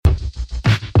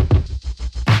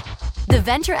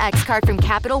Venture X card from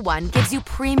Capital One gives you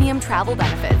premium travel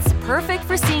benefits, perfect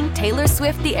for seeing Taylor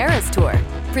Swift the Eras Tour.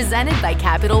 Presented by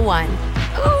Capital One.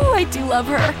 Ooh, I do love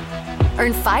her.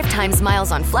 Earn 5 times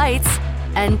miles on flights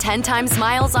and 10 times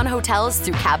miles on hotels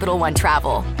through Capital One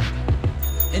Travel.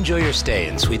 Enjoy your stay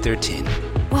in Suite 13.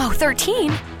 Whoa,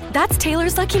 13? That's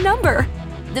Taylor's lucky number.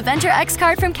 The Venture X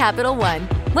card from Capital One.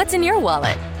 What's in your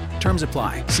wallet? Terms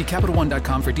apply. See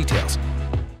CapitalOne.com for details.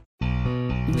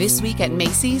 This week at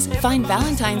Macy's, find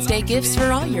Valentine's Day gifts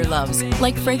for all your loves,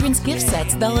 like fragrance gift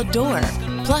sets they'll adore.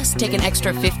 Plus, take an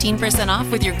extra 15% off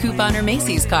with your coupon or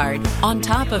Macy's card. On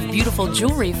top of beautiful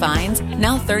jewelry finds,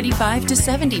 now 35 to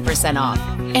 70% off.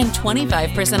 And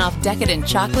 25% off decadent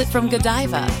chocolate from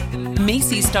Godiva.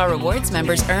 Macy's Star Rewards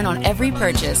members earn on every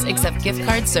purchase except gift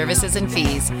card services and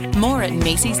fees. More at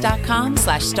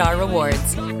Macys.com/Star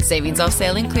Rewards. Savings off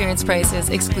sale and clearance prices.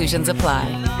 Exclusions apply.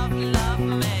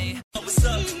 What's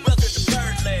up? Welcome to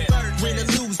Birdland. Win or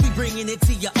lose, we bringing it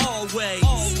to you always.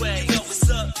 Yo, what's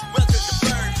up? Welcome to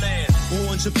Birdland.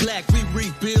 Orange or black, we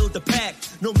rebuild the pack.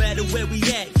 No matter where we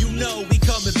at, you know we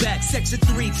coming back. Section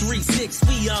 336,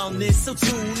 we on this, so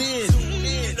tune in.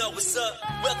 You know what's up?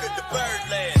 Welcome to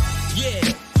Birdland.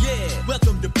 Yeah,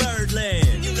 welcome to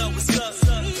Birdland. You know what's up?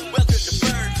 Welcome to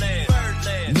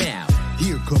Birdland. Now,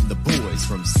 here come the boys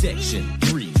from Section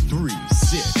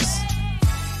 336.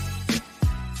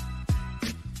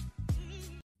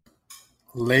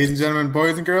 Ladies and gentlemen,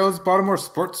 boys and girls, Baltimore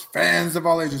sports fans of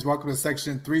all ages, welcome to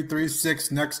Section 336,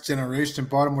 Next Generation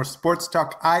Baltimore Sports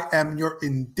Talk. I am your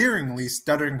endearingly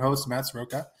stuttering host, Matt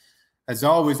Soroka. As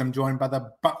always, I'm joined by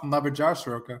the button lover, Josh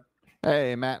Soroka.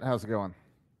 Hey, Matt, how's it going?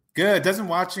 Good. Doesn't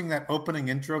watching that opening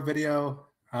intro video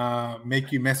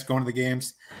make you miss going to the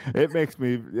games? It makes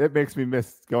me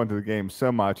miss going to the games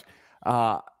so much.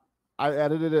 I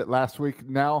edited it last week.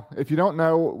 Now, if you don't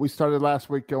know, we started last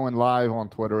week going live on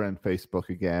Twitter and Facebook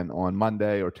again on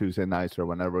Monday or Tuesday nights or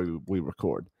whenever we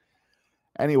record.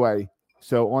 Anyway,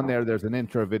 so on there's an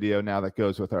intro video now that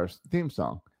goes with our theme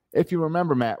song. If you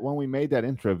remember, Matt, when we made that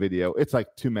intro video, it's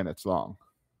like 2 minutes long.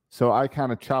 So I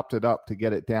kind of chopped it up to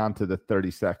get it down to the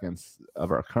 30 seconds of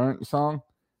our current song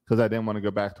because I didn't want to go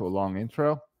back to a long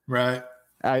intro. Right.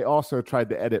 I also tried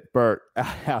to edit Bert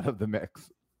out of the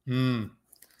mix.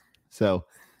 So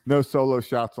no solo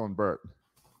shots on Bert.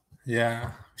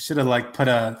 Yeah. Should have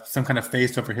put some kind of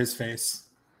face over his face.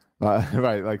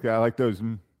 Right. Like those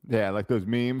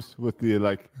memes with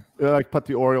the put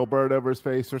the Oriole bird over his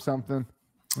face or something.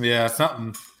 Yeah,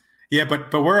 something. Yeah,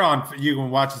 but we're on. You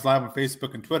can watch us live on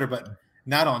Facebook and Twitter, but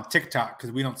not on TikTok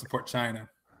because we don't support China.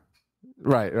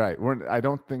 Right. I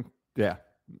don't think. Yeah,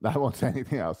 I won't say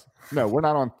anything else. No, we're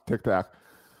not on TikTok,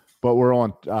 but we're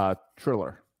on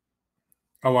Triller.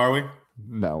 Oh, are we?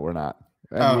 No, we're not.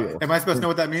 Am I supposed to know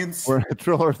what that means?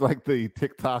 Triller's like the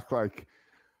TikTok,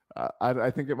 I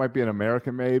think it might be an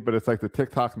American made, but it's like the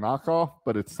TikTok knockoff,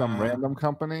 but it's some random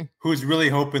company. Who's really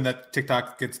hoping that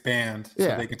TikTok gets banned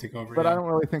so they can take over. But I don't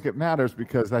really think it matters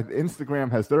because Instagram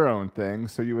has their own thing,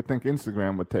 so you would think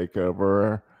Instagram would take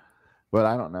over, but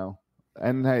I don't know.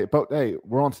 And hey,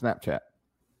 we're on Snapchat.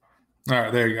 All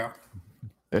right, there you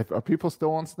go. Are people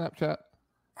still on Snapchat?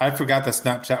 I forgot that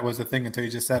Snapchat was a thing until you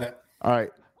just said it. All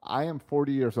right. I am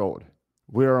 40 years old.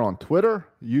 We are on Twitter,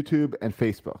 YouTube, and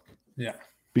Facebook. Yeah.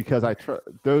 Because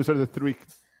those are the 3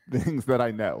 things that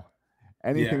I know.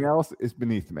 Anything else is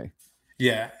beneath me.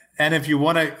 Yeah. And if you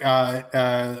want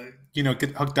to, get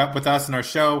hooked up with us in our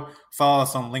show, follow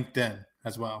us on LinkedIn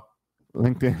as well.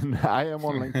 LinkedIn. I am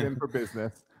on LinkedIn for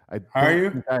business. Are you?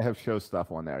 Think I have show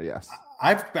stuff on there. Yes.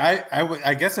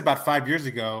 I guess about 5 years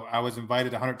ago, I was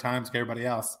invited 100 times like everybody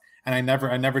else, and I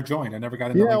never joined. I never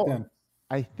got into LinkedIn.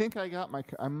 I think I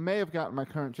may have gotten my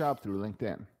current job through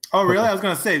LinkedIn. Oh, really? I was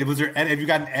going to say, have you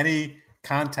gotten any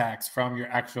contacts from your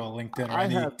actual LinkedIn or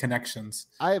any connections?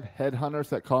 I have headhunters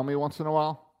that call me once in a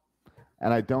while,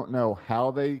 and I don't know how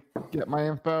they get my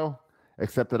info,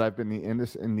 except that I've been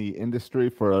in the industry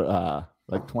for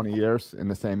 20 years in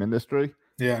the same industry.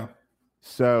 Yeah.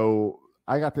 So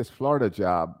I got this Florida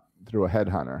job through a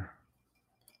headhunter,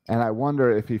 and I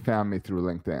wonder if he found me through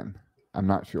LinkedIn. I'm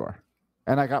not sure.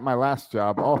 And I got my last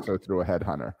job also through a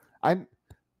headhunter.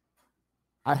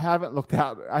 I haven't looked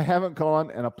out. I haven't gone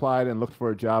and applied and looked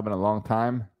for a job in a long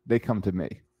time. They come to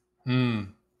me.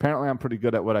 Apparently, I'm pretty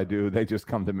good at what I do. They just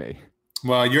come to me.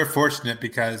 Well, you're fortunate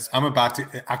because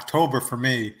October for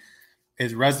me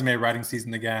is resume writing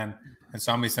season again. And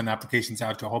so I'm going to send applications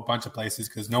out to a whole bunch of places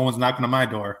because no one's knocking on my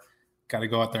door. Got to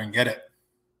go out there and get it.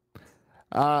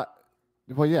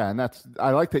 Well, yeah, and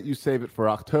I like that you save it for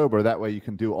October. That way you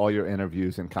can do all your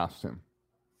interviews in costume.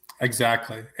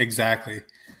 Exactly.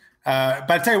 But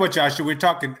I tell you what, Josh, we're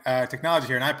talking technology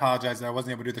here, and I apologize that I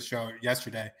wasn't able to do the show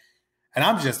yesterday. And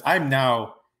I'm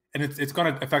now, and it's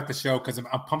going to affect the show because I'm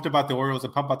pumped about the Orioles,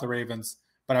 I'm pumped about the Ravens,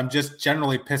 but I'm just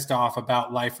generally pissed off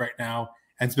about life right now,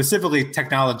 and specifically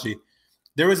technology.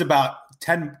 There was about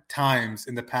 10 times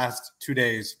in the past 2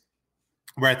 days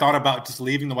where I thought about just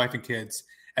leaving the wife and kids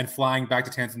and flying back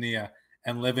to Tanzania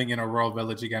and living in a rural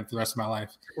village again for the rest of my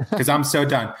life because I'm so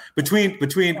done.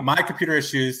 Between my computer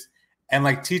issues and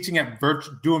like teaching at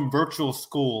doing virtual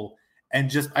school, and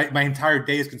just my entire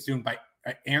day is consumed by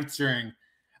answering.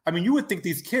 I mean, you would think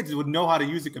these kids would know how to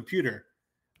use a computer,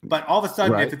 but all of a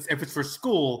sudden, Right. if it's for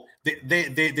school,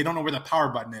 they don't know where the power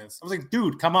button is. I was like,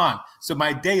 dude, come on. So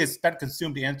my day is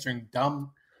consumed answering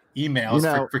dumb emails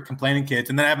for complaining kids,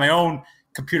 and then I have my own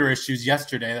computer issues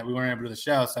yesterday that we weren't able to do the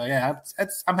show. So yeah,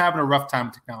 I'm having a rough time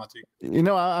with technology.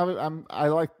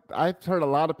 I've heard a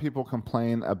lot of people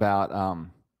complain about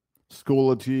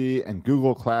Schoology and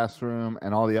Google Classroom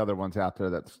and all the other ones out there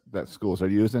that schools are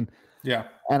using. Yeah.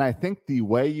 And I think the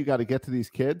way you got to get to these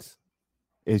kids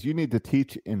is you need to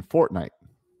teach in Fortnite.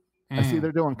 I see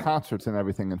they're doing concerts and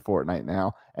everything in Fortnite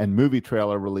now, and movie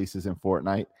trailer releases in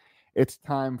Fortnite. It's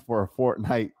time for a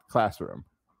Fortnite classroom.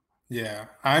 Yeah,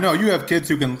 I know you have kids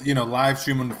who can, live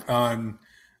stream on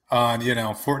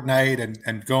Fortnite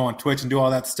and go on Twitch and do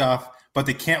all that stuff, but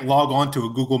they can't log on to a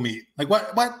Google Meet. Like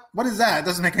what is that? It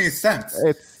doesn't make any sense.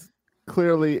 It's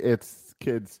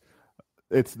kids.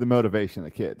 It's the motivation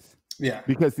of kids. Yeah.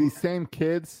 Because these same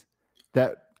kids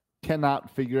that cannot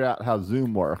figure out how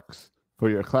Zoom works for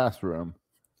your classroom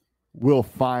will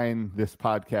find this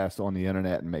podcast on the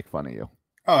internet and make fun of you.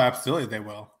 Oh, absolutely they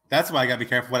will. That's why I got to be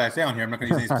careful what I say on here. I'm not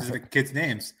going to use any specific kids'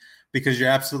 names because you're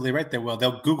absolutely right. They will.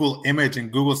 They'll Google image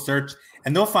and Google search,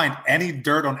 and they'll find any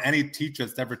dirt on any teacher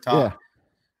that's ever taught.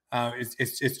 Yeah.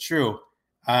 It's true.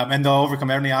 And they'll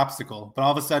overcome any obstacle. But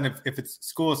all of a sudden, if it's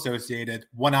school associated,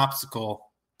 one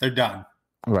obstacle, they're done.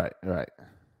 Right.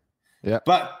 Yeah.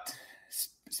 But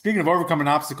speaking of overcoming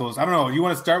obstacles, I don't know. You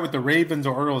want to start with the Ravens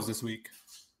or Orioles this week?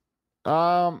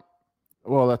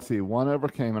 Well, let's see. One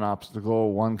overcame an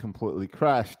obstacle. One completely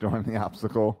crashed during the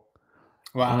obstacle.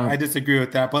 Wow, I disagree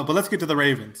with that. But let's get to the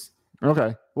Ravens.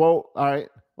 Okay. Well, all right.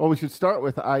 Well, we should start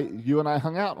with you and I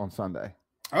hung out on Sunday.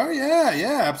 Oh,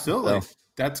 yeah, absolutely. So,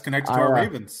 that's connected to our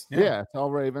Ravens. Yeah, it's all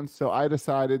Ravens. So I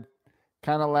decided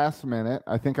kind of last minute.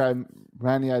 I think I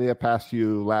ran the idea past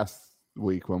you last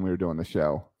week when we were doing the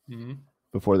show. Mm-hmm.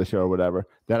 Before the show or whatever,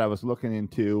 that I was looking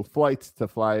into flights to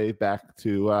fly back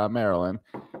to Maryland.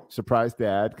 Surprise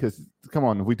Dad, because come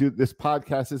on, we do this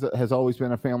podcast has always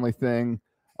been a family thing.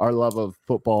 Our love of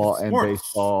football and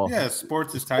baseball. Yeah,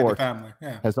 sports is tied to family.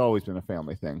 Yeah. Has always been a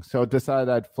family thing. So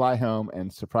decided I'd fly home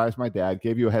and surprise my dad,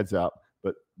 gave you a heads up,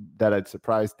 but that I'd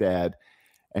surprise Dad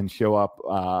and show up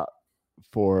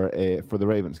for the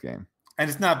Ravens game. And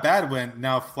it's not bad when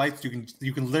now flights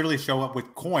you can literally show up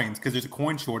with coins because there's a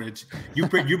coin shortage. You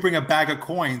bring a bag of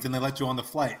coins and they let you on the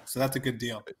flight, so that's a good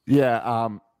deal. Yeah,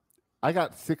 I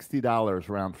got $60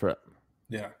 round trip.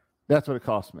 Yeah, that's what it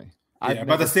cost me. Yeah,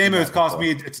 but the same it cost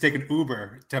me to take an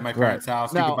Uber to my parents'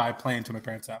 house. Now, you could buy a plane to my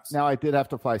parents' house. Now I did have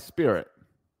to fly Spirit,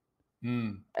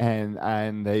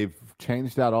 and they've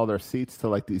changed out all their seats to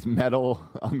like these metal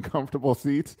uncomfortable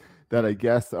seats that I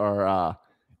guess are.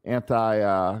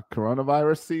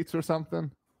 Anti-coronavirus seats or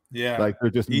something. Yeah, like they're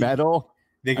just metal.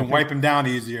 They can wipe them down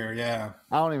easier. Yeah,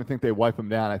 I don't even think they wipe them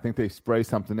down. I think they spray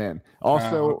something in.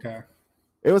 Also,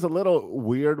 It was a little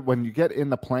weird when you get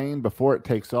in the plane before it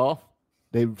takes off.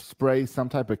 They spray some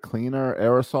type of cleaner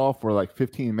aerosol for like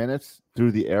 15 minutes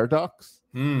through the air ducts,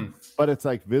 but it's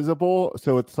like visible.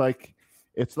 So it's like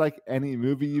any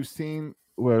movie you've seen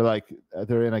where like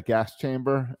they're in a gas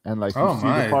chamber and like you see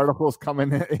the particles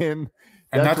coming in.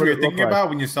 And that's what you're thinking about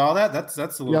when you saw that?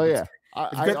 That's a little bit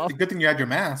It's good thing you had your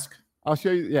mask. I'll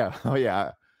show you. Yeah. Oh,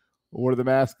 yeah. Wore the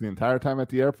mask the entire time at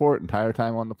the airport, entire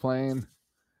time on the plane.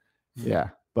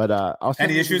 Yeah. But I'll show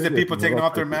any issues that people taking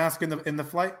off their mask in the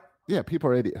flight? Yeah, people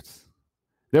are idiots.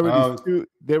 There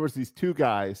was these two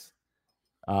guys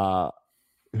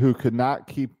who could not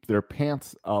keep their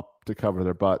pants up to cover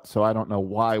their butt. So I don't know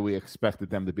why we expected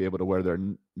them to be able to wear their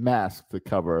mask to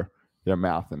cover their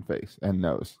mouth and face and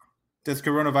nose. Does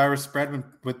coronavirus spread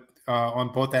with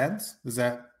on both ends? Does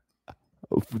that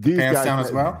these pants guys down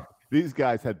as well? These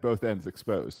guys had both ends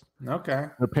exposed. Okay.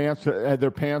 Their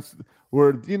pants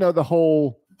were, the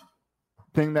whole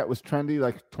thing that was trendy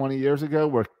like 20 years ago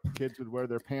where kids would wear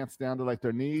their pants down to like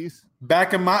their knees.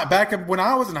 Back when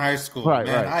I was in high school,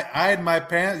 I had my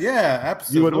pants. Yeah,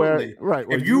 absolutely. You would wear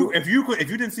if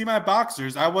you didn't see my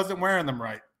boxers, I wasn't wearing them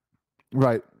right.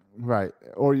 Right.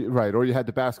 Or you had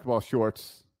the basketball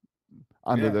shorts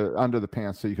under the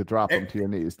pants so you could drop them to your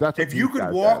knees. That's what if you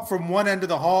could walk from one end of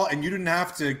the hall and you didn't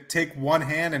have to take one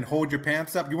hand and hold your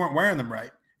pants up, you weren't wearing them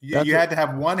right. You had to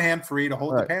have one hand free to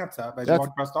hold the pants up as you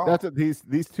walked across the hall. That's what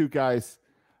these two guys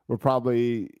were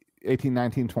probably 18,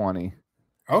 19, 20.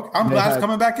 Oh, I'm glad it's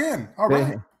coming back in. All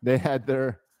right. They had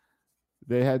their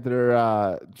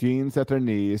jeans at their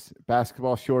knees,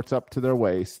 basketball shorts up to their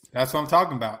waist. That's what I'm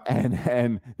talking about.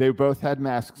 And they both had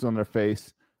masks on their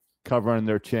face, covering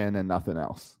their chin and nothing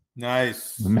else.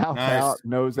 Nice. Mouth out,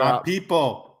 nose My out.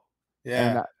 people.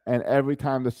 Yeah. And every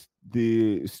time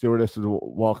the stewardess would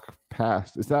walk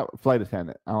past, is that flight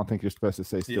attendant? I don't think you're supposed to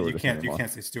say stewardess. You can't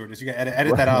say stewardess. You got to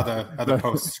edit that out of the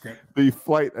postscript. The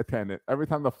flight attendant. Every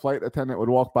time the flight attendant would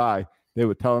walk by, they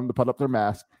would tell them to put up their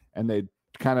mask, and they'd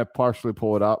kind of partially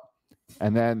pull it up.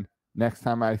 And then next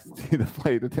time I see the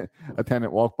flight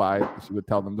attendant walk by, she would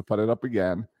tell them to put it up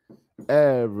again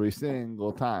every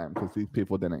single time because these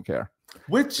people didn't care.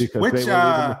 Because they were in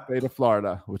the state of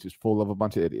Florida, which is full of a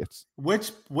bunch of idiots.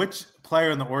 Which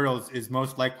player in the Orioles is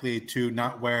most likely to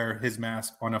not wear his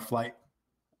mask on a flight?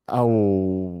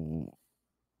 Oh,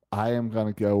 I am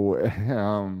gonna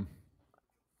go.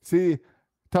 See,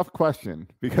 tough question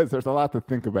because there's a lot to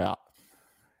think about,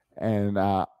 and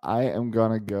I am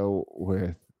gonna go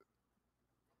with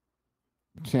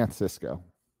Chance Sisco.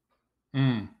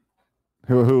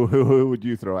 Who would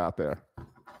you throw out there?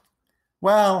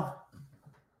 Well,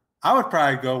 I would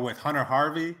probably go with Hunter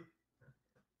Harvey.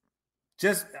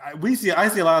 I see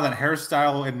a lot of that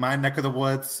hairstyle in my neck of the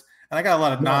woods, and I got a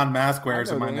lot of non-mask wearers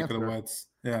in my neck of the woods.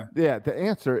 Yeah. The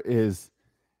answer is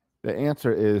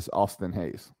Austin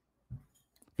Hayes,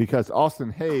 because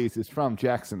Austin Hayes is from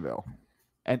Jacksonville,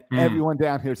 and everyone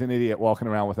down here is an idiot walking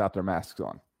around without their masks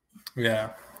on.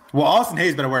 Yeah. Well, Austin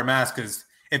Hayes better wear a mask because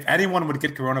if anyone would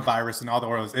get coronavirus in all the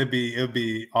Orioles, it'd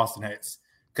be Austin Hayes.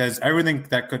 Because everything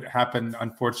that could happen,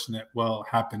 unfortunate, will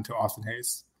happen to Austin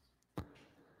Hayes.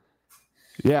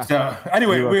 Yeah. So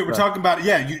anyway, we were talking about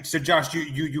So Josh,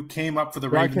 you came up for the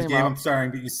Ravens game. I'm sorry,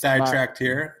 I'm getting you sidetracked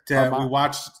here. We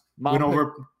went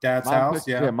over Dad's house.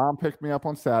 Mom picked me up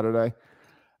on Saturday.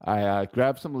 I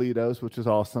grabbed some Lido's, which is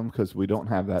awesome because we don't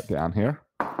have that down here.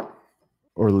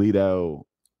 Or Lido.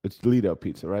 It's Lido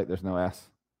pizza, right? There's no S.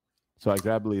 So I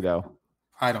grabbed Lido.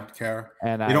 I don't care.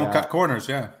 And you don't cut corners,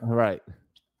 yeah. Right.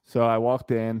 So I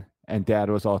walked in, and Dad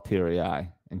was all teary-eyed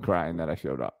and crying that I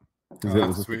showed up because it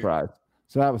was a surprise.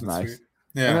 So that was nice. Sweet.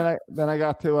 Yeah. And then I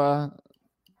got to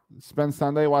spend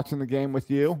Sunday watching the game with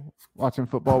you, watching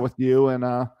football with you,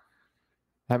 and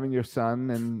having your son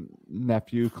and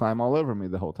nephew climb all over me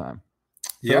the whole time.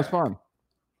 So it was fun.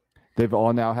 They've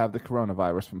all now have the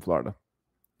coronavirus from Florida.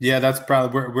 Yeah, that's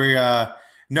probably we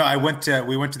went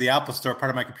to the Apple store, part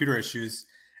of my computer issues.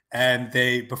 And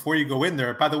before you go in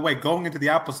there, by the way, going into the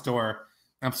Apple store,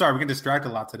 I'm sorry, we're getting distracted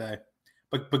a lot today,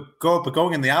 but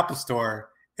going in the Apple store,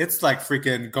 it's like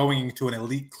freaking going to an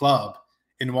elite club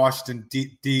in Washington,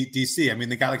 D.C. I mean,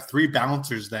 they got like 3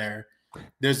 bouncers there.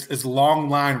 There's this long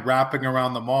line wrapping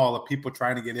around the mall of people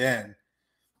trying to get in.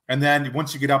 And then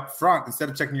once you get up front, instead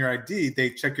of checking your ID, they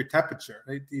check your temperature.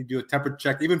 They do a temperature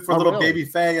check, even for little baby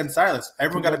Faye and Silas.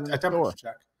 Everyone got a temperature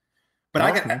check. But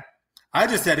I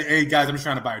just said, "Hey guys, I'm just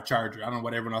trying to buy a charger. I don't know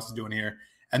what everyone else is doing here."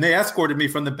 And they escorted me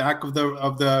from the back of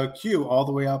the queue all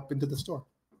the way up into the store.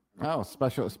 Oh,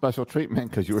 special treatment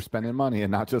because you were spending money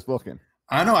and not just looking.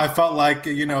 I know. I felt like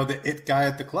the it guy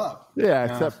at the club.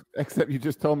 Yeah, except you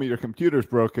just told me your computer's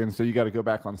broken, so you got to go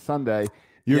back on Sunday.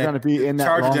 You're going to be in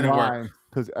that long line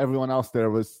because everyone else there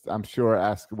was, I'm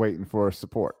sure, waiting for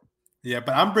support. Yeah,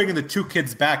 but I'm bringing the 2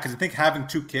 kids back because I think having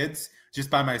 2 kids just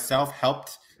by myself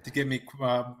helped to give me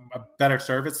a better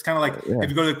service. It's kind of like if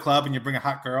you go to the club and you bring a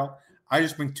hot girl, I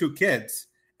just bring 2 kids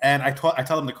and I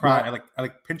tell them to cry. Yeah. I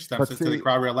pinch them so they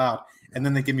cry real loud, and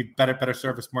then they give me better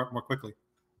service more quickly.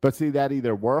 But see, that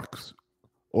either works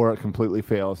or it completely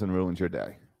fails and ruins your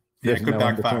day. Yeah, it could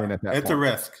backfire. It's a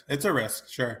risk. It's a risk,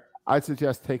 sure. I'd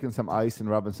suggest taking some ice and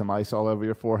rubbing some ice all over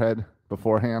your forehead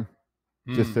beforehand,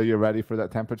 just so you're ready for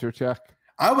that temperature check.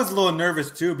 I was a little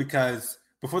nervous too because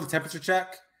before the temperature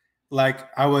check, like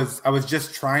I was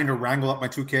just trying to wrangle up my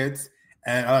 2 kids,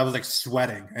 and I was like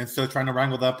sweating, and so trying to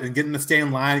wrangle up and getting to stay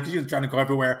in line because you're trying to go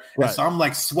everywhere. Right. And so I'm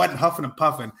like sweating, huffing and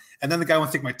puffing, and then the guy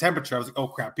wants to take my temperature. I was like, "Oh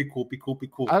crap, be cool."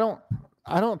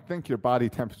 I don't think your body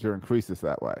temperature increases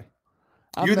that way.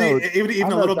 You think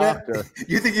even a little bit?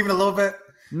 You think even a little bit?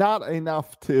 Not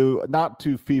enough not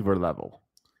to fever level.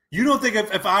 You don't think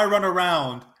if I run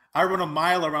a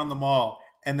mile around the mall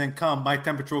and then my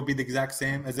temperature will be the exact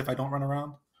same as if I don't run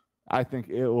around? I think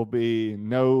it will be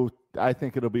I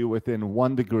think it'll be within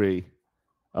 1 degree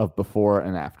of before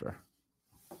and after.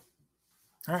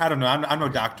 I don't know. I'm no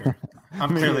doctor.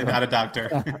 I'm clearly not a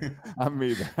doctor. I'm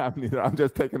neither. I'm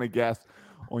just taking a guess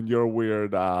on your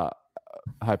weird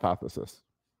hypothesis.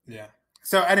 Yeah.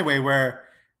 So anyway,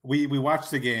 we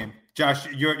watched the game. Josh,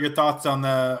 your thoughts on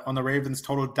the Ravens'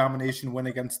 total domination win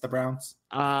against the Browns?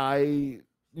 I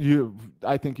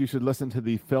think you should listen to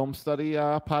the film study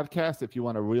podcast if you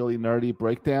want a really nerdy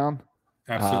breakdown.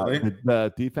 Absolutely.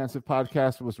 The defensive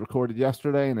podcast was recorded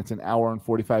yesterday, and it's an hour and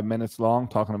 45 minutes long,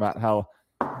 talking about how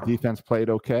defense played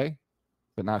okay,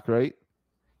 but not great,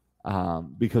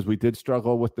 because we did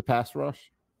struggle with the pass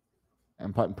rush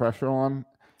and putting pressure on,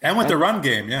 and with the run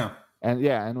game,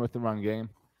 and with the run game,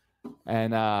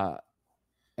 and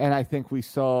I think we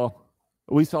saw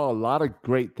a lot of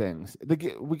great things.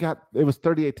 It was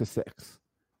 38-6.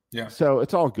 Yeah. So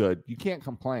it's all good. You can't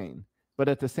complain, but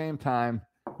at the same time,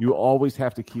 you always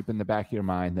have to keep in the back of your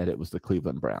mind that it was the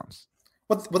Cleveland Browns.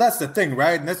 Well, that's the thing,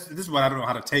 right? And this is what I don't know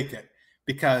how to take it,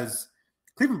 because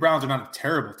Cleveland Browns are not a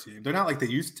terrible team. They're not like they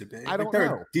used to be.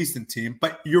 They're a decent team,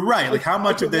 but you're right. Like, how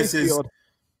much of this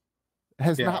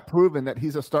has not proven that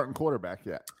he's a starting quarterback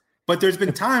yet. But there's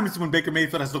been times when Baker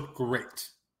Mayfield has looked great.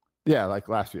 Yeah, like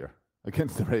last year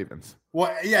against the Ravens.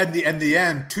 Well, yeah, in the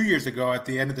end, 2 years ago at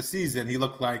the end of the season, he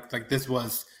looked like this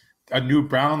was a new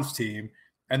Browns team.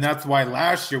 And that's why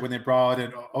last year when they brought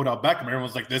in Odell Beckham, everyone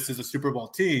was like, this is a Super Bowl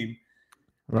team.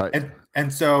 Right.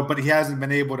 And so, but he hasn't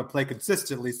been able to play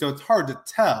consistently. So it's hard to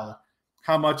tell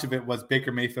how much of it was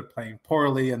Baker Mayfield playing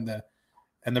poorly and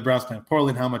the Browns playing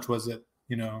poorly, and how much was it,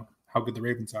 how good the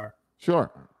Ravens are.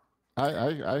 Sure.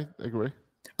 I agree.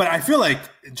 But I feel like,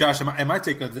 Josh, and my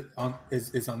take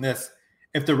is on this.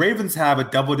 If the Ravens have a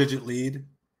double-digit lead,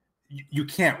 you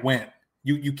can't win.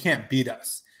 You can't beat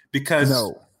us,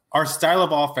 because our style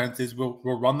of offense is we'll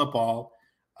run the ball,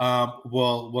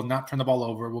 we'll not turn the ball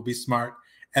over, we'll be smart,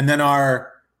 and then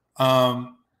our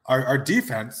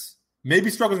defense maybe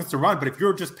struggles against the run. But if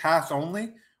you're just pass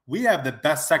only, we have the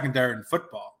best secondary in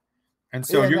football, and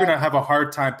so you're going to have a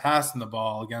hard time passing the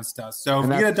ball against us. So if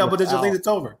we get a double-digit lead, it's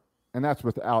over. And that's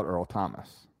without Earl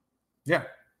Thomas. Yeah.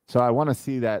 So I want to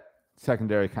see that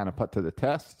secondary kind of put to the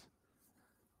test.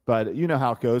 But you know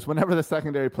how it goes. Whenever the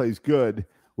secondary plays good,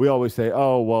 we always say,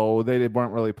 oh, well, they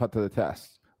weren't really put to the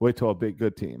test. Wait till a big,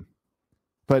 good team.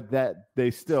 But that they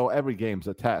still, every game's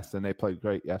a test, and they played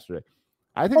great yesterday.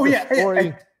 I think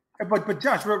but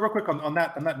Josh, real quick on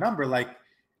that number, like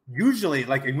usually,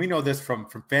 like, and we know this from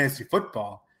fantasy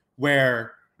football,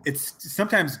 where it's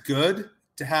sometimes good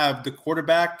to have the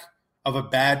quarterback of a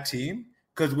bad team,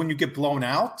 because when you get blown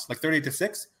out, like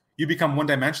 38-6, you become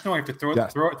one-dimensional. You have to throw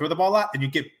the ball out, and you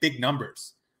get big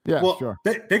numbers. Yeah, well, sure.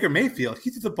 Baker Mayfield, he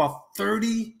threw the ball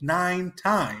 39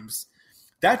 times.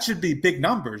 That should be big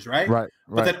numbers, right? Right.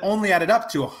 But that only added up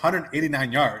to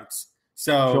 189 yards.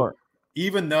 So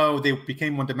even though they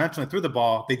became one-dimensional and threw the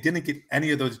ball, they didn't get any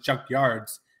of those junk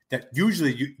yards that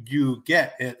usually you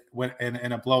get it when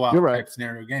in a blowout type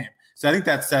scenario game. So I think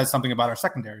that says something about our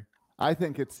secondary. I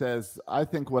think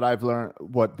what I've learned,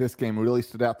 what this game really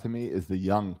stood out to me, is the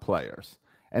young players,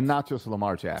 and not just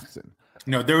Lamar Jackson.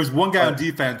 No, there was one guy on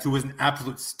defense who was an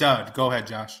absolute stud. Go ahead,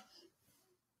 Josh.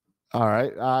 All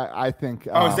right. I think.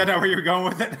 Is that not where you're going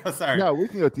with it? Oh, sorry. No, we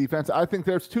can go defense. I think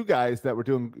there's two guys that were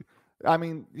doing. I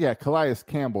mean, yeah, Calais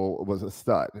Campbell was a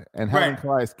stud, and having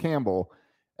Calais Campbell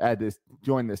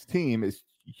join this team is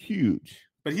huge.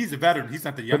 But he's a veteran. He's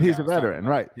not the young. But he's a veteran,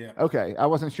 right? Yeah. Okay. I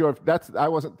wasn't sure if I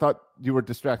wasn't thought you were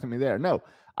distracting me there. No,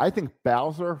 I think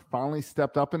Bowser finally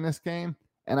stepped up in this game,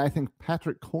 and I think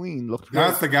Patrick Queen looked great.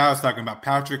 That's the guy I was talking about,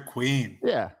 Patrick Queen.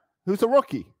 Yeah, who's a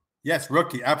rookie. Yes,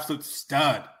 rookie, absolute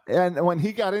stud. And when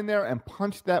he got in there and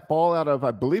punched that ball out of, I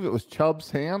believe it was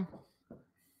Chubb's hand.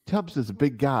 Chubbs is a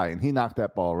big guy, and he knocked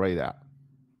that ball right out.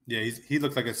 Yeah, he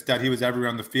looked like a stud. He was everywhere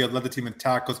on the field, led the team in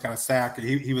tackles, got a sack.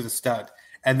 He was a stud.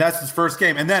 And that's his first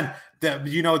game. And then,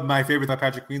 my favorite about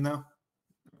Patrick Queen, though?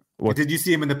 What? Did you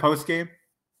see him in the post game?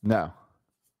 No.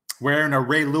 Wearing a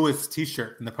Ray Lewis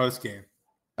T-shirt in the post game.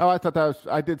 Oh,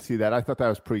 I did see that. I thought that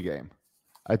was pregame.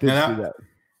 I did see that.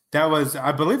 That was,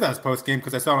 I believe that was post game,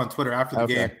 because I saw it on Twitter after the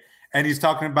game. And he's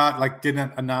talking about, like, getting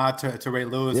a nod to Ray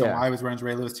Lewis and why he was wearing his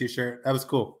Ray Lewis T-shirt. That was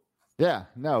cool. Yeah.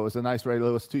 No, it was a nice Ray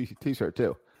Lewis T-shirt,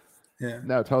 too. Yeah.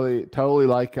 No, totally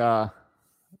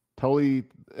totally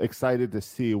excited to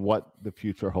see what the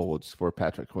future holds for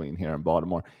Patrick Queen here in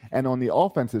Baltimore. And on the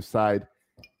offensive side,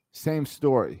 same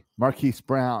story. Marquise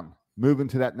Brown moving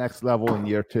to that next level in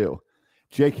year 2.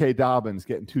 J.K. Dobbins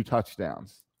getting 2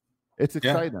 touchdowns. It's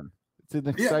exciting. Yeah. It's an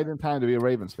exciting time to be a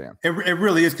Ravens fan. It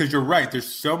really is, because you're right.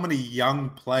 There's so many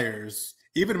young players.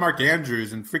 Even Mark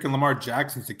Andrews and freaking Lamar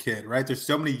Jackson's a kid, right? There's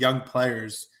so many young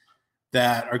players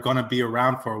that are going to be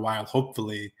around for a while,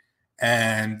 hopefully.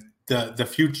 And the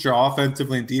future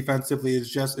offensively and defensively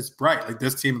it's bright. Like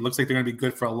this team, it looks like they're going to be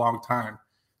good for a long time.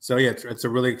 So yeah, it's a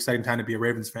really exciting time to be a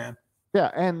Ravens fan.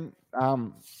 Yeah, and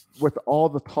with all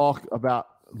the talk about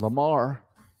Lamar,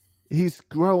 he's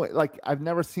growing. Like I've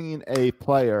never seen a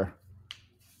player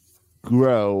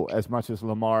grow as much as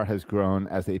Lamar has grown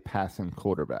as a passing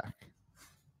quarterback.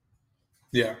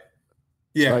 Yeah.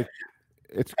 Like,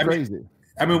 it's crazy.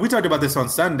 I mean, we talked about this on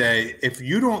Sunday. If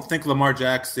you don't think Lamar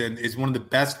Jackson is one of the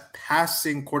best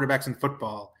passing quarterbacks in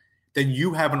football, then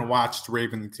you haven't watched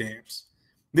Ravens teams.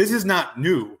 This is not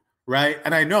new, right?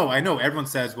 And I know everyone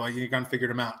says, well, you're going to figure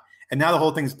him out. And now the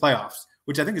whole thing is playoffs,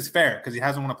 which I think is fair because he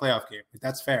hasn't won a playoff game.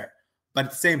 That's fair. But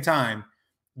at the same time,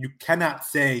 you cannot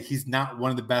say he's not one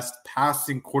of the best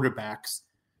passing quarterbacks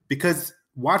because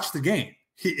watch the game.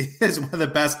 He is one of the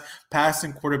best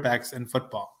passing quarterbacks in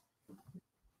football.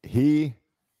 He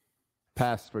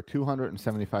passed for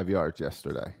 275 yards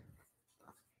yesterday.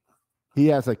 He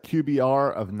has a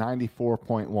QBR of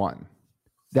 94.1.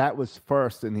 That was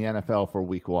first in the NFL for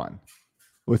week 1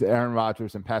 with Aaron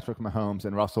Rodgers and Patrick Mahomes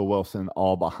and Russell Wilson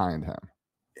all behind him.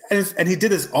 And he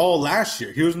did this all last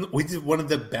year. We did one of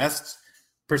the best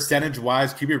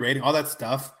percentage-wise QB rating, all that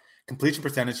stuff, completion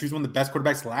percentage. He was one of the best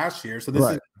quarterbacks last year. So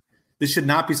this should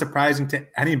not be surprising to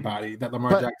anybody that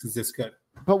Lamar Jackson's this good.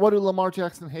 But what do Lamar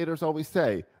Jackson haters always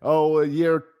say? Oh,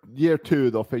 year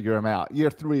 2, they'll figure him out. Year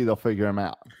 3, they'll figure him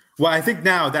out. Well, I think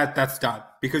now that's done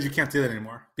because you can't do that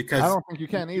anymore. Because I don't think you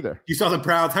can either. You saw the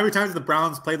Browns. How many times did the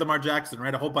Browns play Lamar Jackson,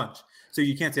 right? A whole bunch. So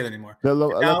you can't say that anymore.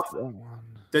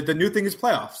 The new thing is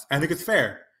playoffs. I think it's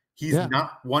fair. He's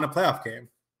not won a playoff game.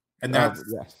 And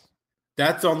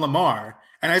that's on Lamar.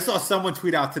 And I saw someone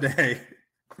tweet out today,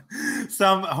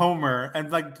 some homer, and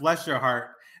like, bless your heart.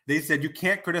 They said you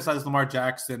can't criticize Lamar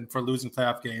Jackson for losing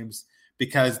playoff games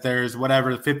because there's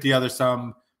 50 other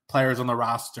some players on the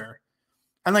roster.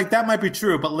 And like that might be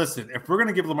true, but listen, if we're going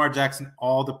to give Lamar Jackson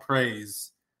all the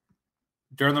praise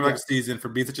during the regular season for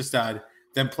being such a stud,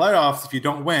 then playoffs, if you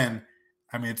don't win,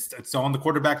 I mean, it's on the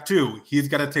quarterback too. He's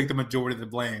got to take the majority of the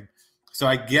blame. So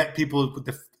I get people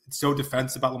so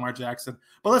defensive about Lamar Jackson.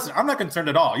 But listen, I'm not concerned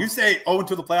at all. You say 0-2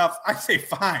 the playoffs, I say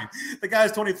fine. The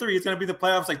guy's 23. He's going to be in the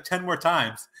playoffs like 10 more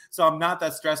times. So I'm not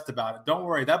that stressed about it. Don't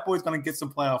worry. That boy's going to get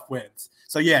some playoff wins.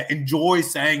 So, yeah, enjoy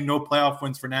saying no playoff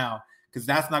wins for now because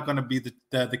that's not going to be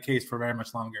the case for very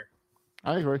much longer.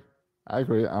 I agree.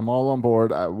 I'm all on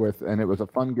board and it was a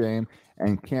fun game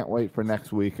and can't wait for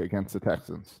next week against the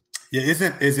Texans. Yeah,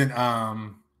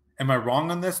 am I wrong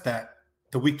on this that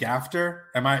the week after,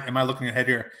 am I looking ahead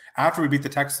here? After we beat the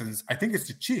Texans, I think it's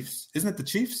the Chiefs. Isn't it the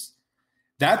Chiefs?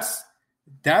 That's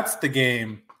the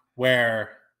game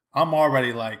where I'm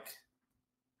already like,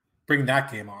 bring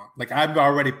that game on. Like I'm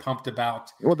already pumped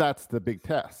about. Well, that's the big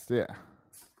test, yeah.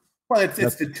 Well,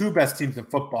 it's the 2 best teams in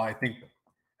football, I think,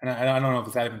 and I don't know if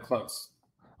it's that even close.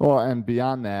 Well, and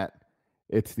beyond that,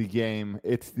 it's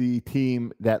the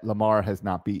team that Lamar has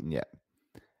not beaten yet.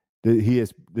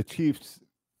 The Chiefs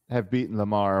have beaten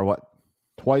Lamar,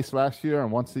 twice last year and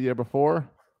once the year before,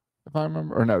 if I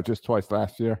remember. Or no, just twice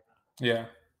last year. Yeah.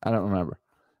 I don't remember.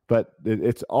 But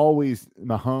it's always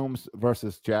Mahomes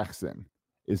versus Jackson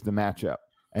is the matchup.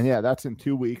 And, yeah, that's in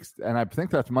 2 weeks. And I think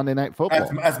that's Monday Night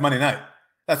Football. That's Monday night.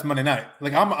 That's Monday night.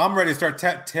 Like, I'm ready to start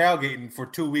tailgating for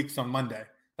 2 weeks on Monday.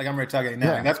 Like, I'm ready to tailgate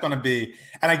now. Yeah. And that's going to be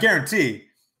 – and I guarantee,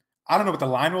 I don't know what the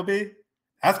line will be.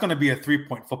 That's going to be a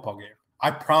 3-point football game.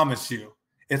 I promise you.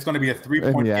 It's going to be a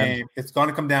 3-point game. It's going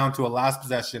to come down to a last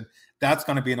possession. That's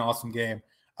going to be an awesome game.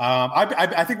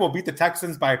 I think we'll beat the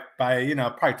Texans by probably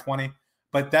 20.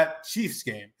 But that Chiefs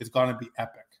game is going to be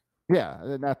epic. Yeah,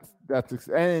 and that's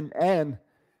and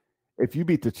if you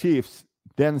beat the Chiefs,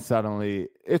 then suddenly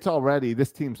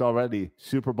this team's already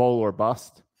Super Bowl or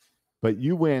bust. But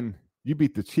you win, you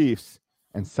beat the Chiefs,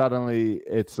 and suddenly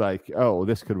it's like, oh,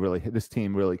 this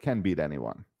team really can beat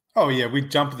anyone. Oh yeah, we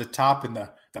jump to the top in the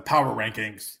power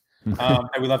rankings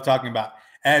that we love talking about,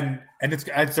 and it's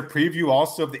a preview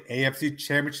also of the AFC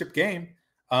Championship game.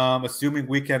 Assuming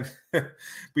we can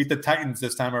beat the Titans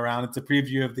this time around, it's a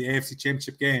preview of the AFC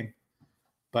Championship game.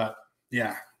 But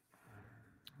yeah,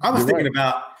 I was thinking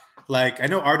about I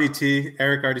know Eric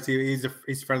RDT, he's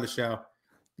a friend of the show.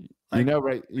 Right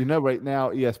now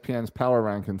ESPN's power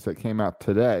rankings that came out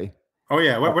today. Oh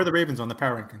yeah, where are the Ravens on the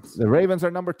power rankings? The Ravens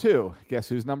are number 2. Guess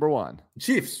who's number 1?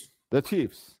 Chiefs. The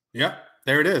Chiefs. Yep,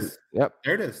 there it is. Yep,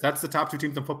 there it is. That's the top 2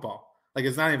 teams in football. Like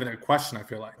it's not even a question. I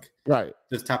feel like right.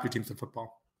 There's top 2 teams in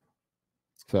football.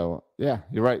 So yeah,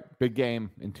 you're right. Big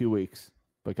game in 2 weeks,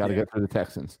 but got to get through the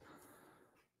Texans.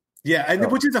 Yeah,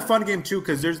 and which is a fun game too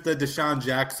because there's the Deshaun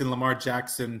Jackson, Lamar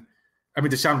Jackson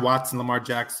Deshaun Watson, Lamar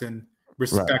Jackson,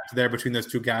 respect there between those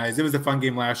two guys. It was a fun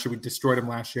game last year. We destroyed him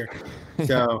last year.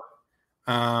 So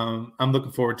I'm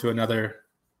looking forward to another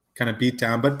kind of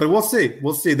beatdown. But we'll see.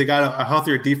 We'll see. They got a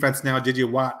healthier defense now. J.J.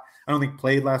 Watt, I don't think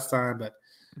played last time, but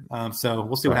so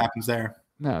we'll see what happens there.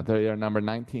 No, they are number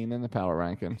 19 in the power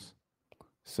rankings.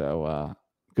 So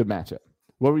good matchup.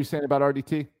 What were you saying about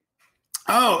RDT?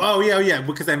 Oh, yeah.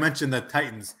 Because I mentioned the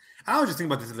Titans. I was just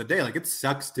thinking about this the other day. Like, it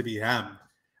sucks to be him.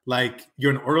 Like,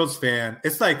 you're an Orioles fan.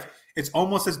 It's like, it's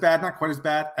almost as bad, not quite as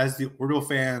bad, as the Orioles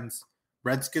fans,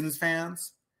 Redskins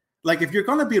fans. Like, if you're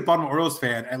going to be a Baltimore Orioles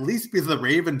fan, at least be the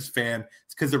Ravens fan,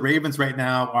 because the Ravens right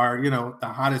now are, the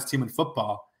hottest team in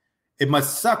football. It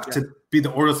must suck to be the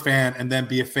Orioles fan and then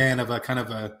be a fan of a kind of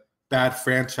a bad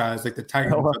franchise like the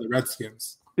Titans or the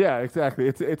Redskins. Yeah, exactly.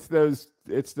 It's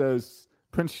those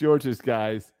Prince George's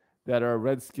guys that are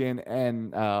Redskin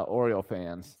and Oriole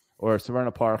fans, or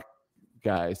Severna Park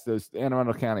guys, those Anne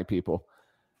Arundel County people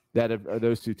that are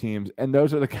those two teams. And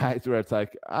those are the guys where it's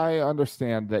like, I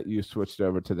understand that you switched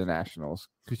over to the Nationals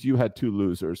because you had two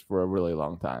losers for a really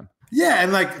long time. Yeah,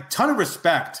 and like ton of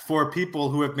respect for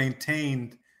people who have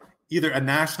maintained either a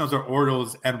Nationals or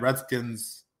Orioles and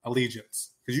Redskins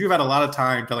allegiance, because you've had a lot of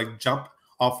time to like jump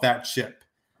off that ship.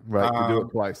 Right, to do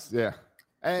it twice, yeah.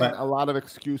 And a lot of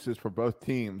excuses for both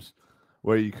teams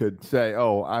where you could say,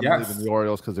 oh, I'm leaving the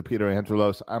Orioles because of Peter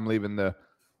Angelos. I'm leaving the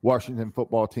Washington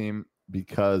football team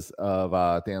because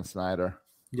of Dan Snyder.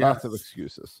 Yes. Lots of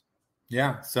excuses.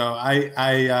 Yeah, so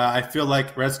I feel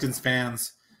like Redskins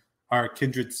fans are a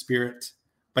kindred spirit.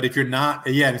 But if you're not,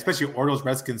 especially Orioles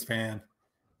Redskins fan,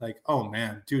 like, oh,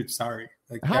 man, dude, sorry.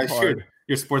 Like,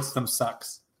 your sports system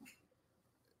sucks.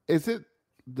 Is it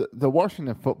the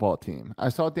Washington football team? I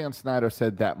saw Dan Snyder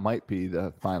said that might be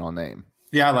the final name.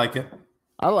 Yeah, I like it.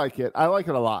 I like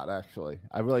it a lot, actually.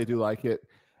 I really do like it.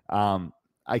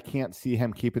 I can't see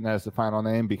him keeping that as the final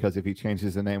name because if he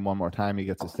changes the name one more time, he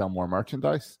gets to sell more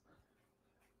merchandise.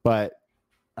 But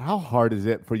how hard is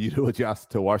it for you to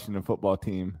adjust to Washington football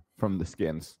team from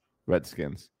the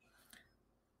Redskins?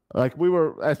 Like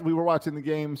as we were watching the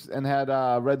games and had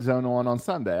Red Zone on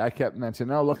Sunday, I kept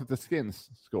mentioning, oh, look at the Skins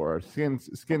score. Skins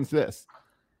this.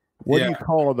 What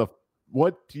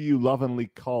do you lovingly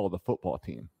call the football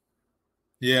team?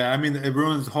 Yeah, it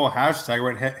ruins the whole hashtag,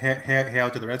 right? Hail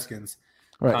to the Redskins.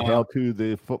 Right, hail to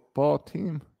the football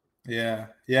team. Yeah.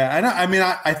 I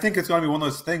know. I think it's going to be one of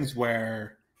those things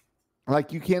where,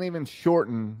 like, you can't even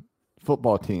shorten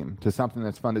football team to something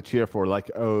that's fun to cheer for, like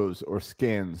O's or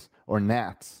Skins or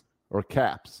Nats or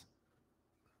Caps.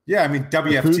 Yeah,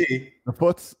 WFT. The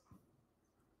foots.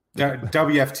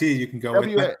 WFT, you can go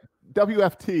with.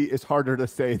 WFT is harder to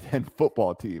say than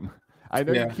football team. I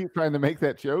know you keep trying to make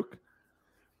that joke,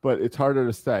 but it's harder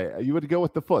to say. You would go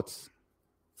with the foots.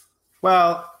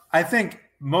 Well, I think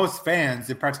most fans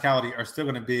in practicality are still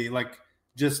going to be like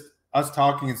just us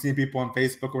talking and seeing people on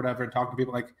Facebook or whatever and talking to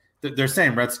people like they're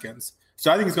saying Redskins.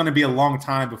 So I think it's going to be a long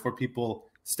time before people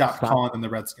stop calling them the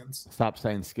Redskins. Stop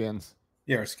saying Skins.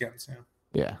 Yeah, or Skins.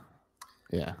 Yeah.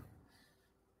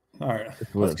 All right,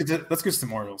 let's get to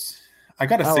some Orioles. I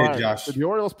got to say, Josh. Did the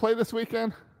Orioles play this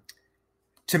weekend?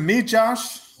 To me,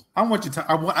 Josh, I want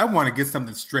to get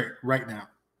something straight right now.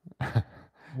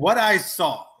 What I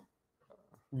saw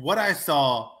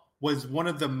was one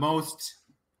of the most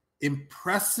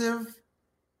impressive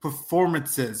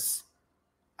performances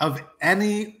of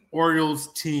any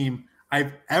Orioles team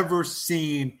I've ever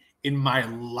seen in my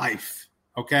life.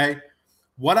 Okay?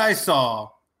 What I saw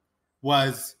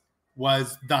was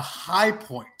the high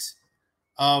point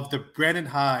of the Brandon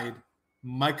Hyde,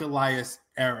 Mike Elias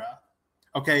era.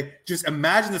 Okay? Just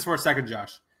imagine this for a second,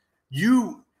 Josh.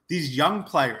 These young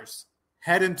players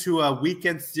head into a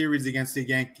weekend series against the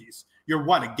Yankees. You're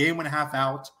a game and a half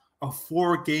out, a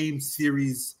 4-game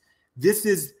series. This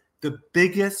is the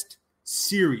biggest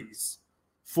series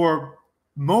for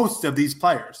most of these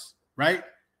players, right?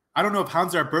 I don't know if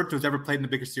Hanser Alberto's ever played in a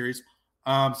bigger series.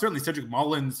 Certainly Cedric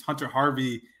Mullins, Hunter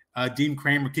Harvey, Dean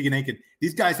Kramer, Keegan Aiken.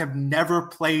 These guys have never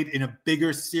played in a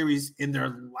bigger series in their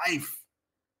life,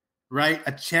 right?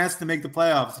 A chance to make the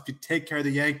playoffs if you take care of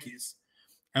the Yankees.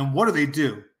 And what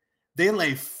do? They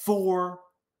lay 4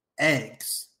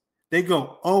 eggs. They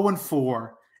go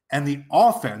 0-4, and the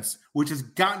offense, which has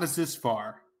gotten us this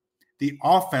far, the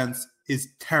offense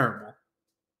is terrible.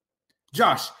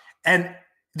 Josh, and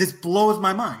this blows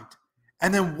my mind.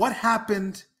 And then what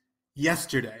happened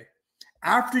yesterday?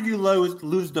 After you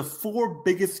lose the 4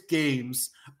 biggest games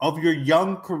of your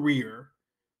young career,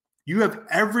 you have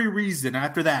every reason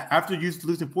after that, after you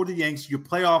losing 4 to the Yankees, your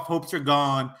playoff hopes are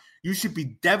gone. You should be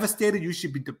devastated. You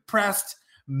should be depressed,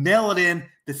 mail it in.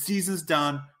 The season's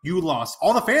done. You lost.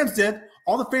 All the fans did.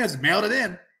 All the fans mailed it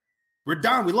in. We're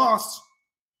done. We lost.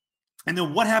 And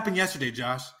then what happened yesterday,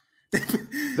 Josh?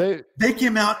 They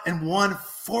came out and won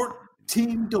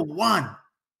 14-1.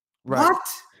 Right. What?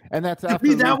 And that's to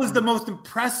me, that was the most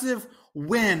impressive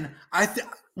win.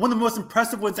 One of the most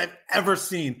impressive wins I've ever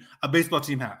seen a baseball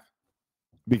team have.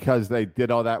 Because they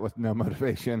did all that with no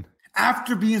motivation.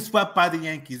 After being swept by the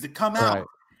Yankees, they come out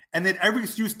and they had every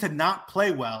excuse to not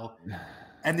play well.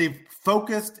 And they've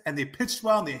focused and they pitched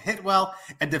well and they hit well.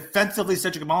 And defensively,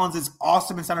 Cedric Mullins is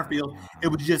awesome in center field. It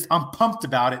was just, I'm pumped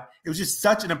about it. It was just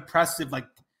such an impressive, I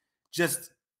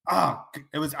loved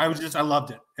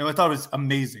it. I thought it was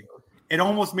amazing. It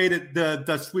almost made it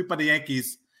the sweep by the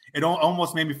Yankees. It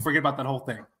almost made me forget about that whole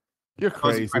thing. You're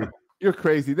crazy. You're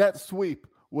crazy. That sweep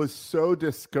was so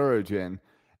discouraging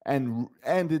and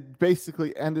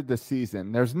basically ended the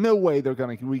season. There's no way they're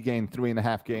going to regain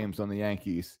 3.5 games on the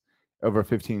Yankees over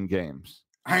 15 games.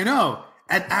 I know.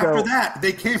 And after that,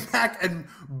 they came back and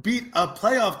beat a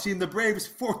playoff team, the Braves,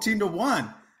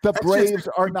 14-1. The Braves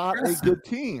are not a good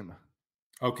team.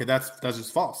 Okay, that's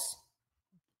just false.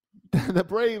 The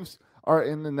Braves are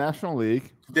in the National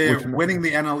League. They're winning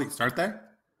the NL East, aren't they?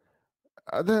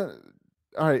 All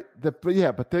right.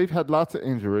 But they've had lots of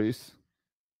injuries.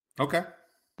 Okay.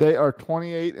 They are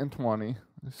 28-20.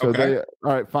 So okay.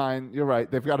 All right, fine. You're right.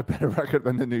 They've got a better record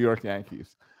than the New York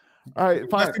Yankees. All right,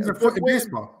 fine.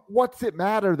 Baseball. What's it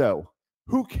matter, though?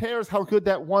 Who cares how good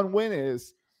that one win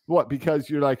is? What, because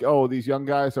you're like, oh, these young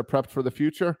guys are prepped for the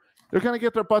future? They're going to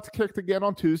get their butts kicked again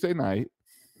on Tuesday night.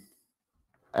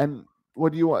 And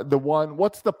what do you want?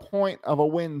 What's the point of a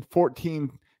win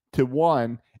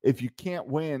 14-1 if you can't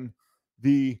win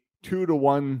the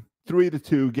 2-1,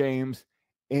 3-2 games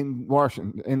in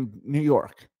Washington, in New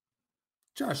York?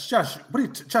 Josh, what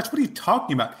are you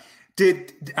talking about?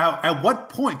 At what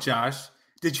point, Josh,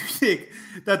 did you think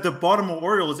that the Baltimore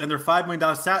Orioles and their $5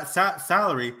 million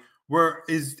salary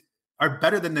are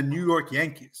better than the New York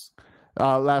Yankees?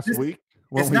 Last week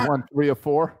when we won 3 of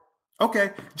 4.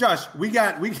 Okay, Josh, they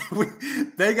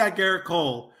got Garrett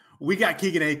Cole. We got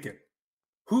Keegan Aiken.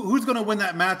 Who's going to win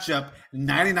that matchup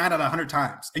 99 out of 100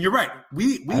 times? And you're right.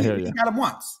 We got them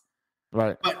once.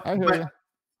 Right. But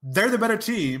they're the better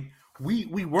team. We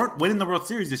weren't winning the World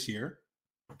Series this year.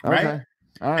 Right. Okay.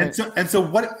 All right. And so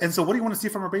what do you want to see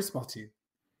from our baseball team?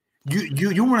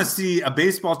 You want to see a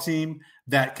baseball team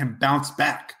that can bounce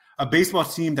back, a baseball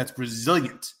team that's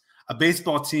resilient, a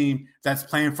baseball team that's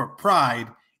playing for pride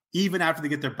even after they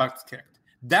get their butts kicked.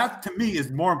 That to me is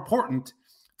more important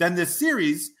than this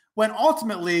series when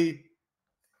ultimately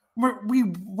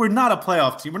we're not a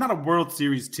playoff team. We're not a World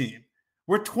Series team.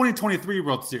 We're 2023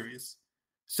 World Series.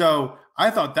 So I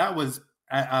thought that was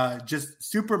just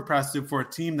super impressive for a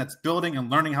team that's building and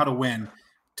learning how to win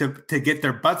to get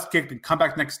their butts kicked and come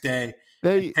back next day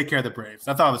and take care of the Braves.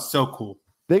 I thought it was so cool.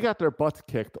 They got their butts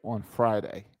kicked on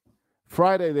Friday.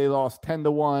 Friday they lost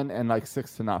 10-1 and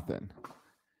 6-0.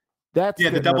 That's the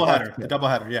doubleheader. The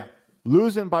doubleheader, yeah.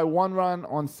 Losing by 1 run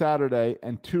on Saturday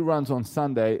and 2 runs on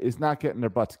Sunday is not getting their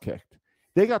butts kicked.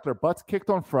 They got their butts kicked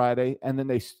on Friday, and then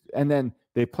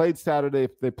they played Saturday,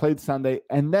 they played Sunday,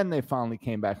 and then they finally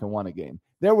came back and won a game.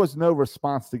 There was no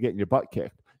response to getting your butt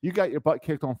kicked. You got your butt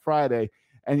kicked on Friday,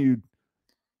 and you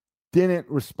didn't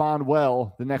respond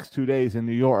well the next 2 days in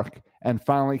New York, and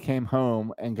finally came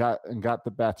home and got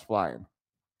the bats flying.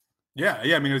 Yeah.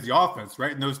 I mean, it was the offense,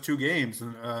 right? In those 2 games,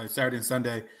 Saturday and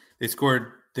Sunday, they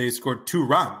scored 2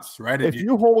 runs, right? If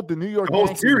you hold the New York the whole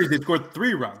Yankees, series, they scored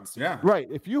 3 runs. Yeah. Right.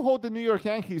 If you hold the New York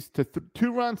Yankees to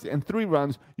 2 runs and 3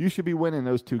 runs, you should be winning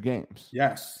those 2 games.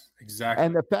 Yes, exactly.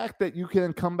 And the fact that you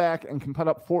can come back and can put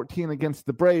up 14 against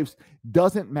the Braves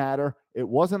doesn't matter. It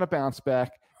wasn't a bounce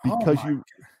back because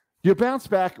your bounce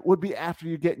back would be after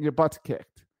you getting your butts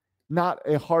kicked, not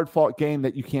a hard-fought game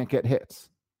that you can't get hits.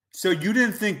 So you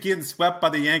didn't think getting swept by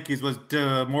the Yankees was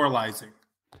demoralizing?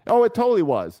 Oh, it totally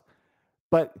was.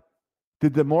 But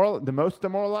the most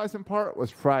demoralizing part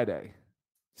was Friday,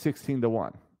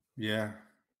 16-1. Yeah.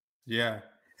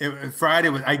 Friday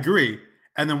was. I agree.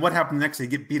 And then what happened next day? You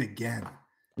get beat again.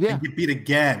 Yeah, you get beat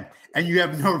again, and you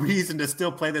have no reason to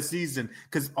still play the season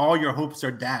because all your hopes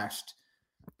are dashed.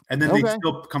 And then they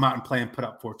still come out and play and put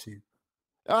up 14.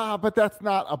 But that's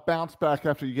not a bounce back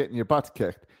after you getting your butts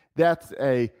kicked. That's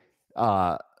a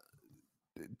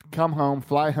come home,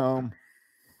 fly home,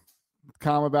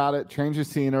 calm about it, change the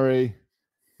scenery.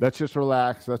 Let's just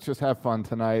relax. Let's just have fun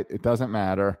tonight. It doesn't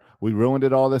matter. We ruined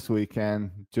it all this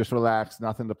weekend. Just relax.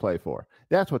 Nothing to play for.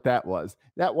 That's what that was.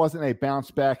 That wasn't a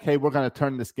bounce back. Hey, we're going to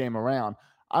turn this game around.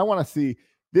 I want to see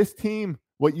this team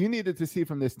What you needed to see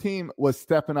from this team was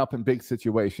stepping up in big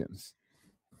situations.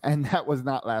 And that was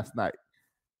not last night.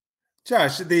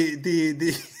 Josh,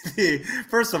 the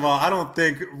first of all, I don't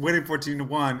think winning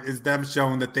 14-1 is them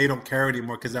showing that they don't care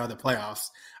anymore because they're out of the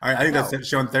playoffs. All right, I think that's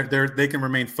showing they can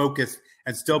remain focused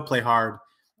and still play hard,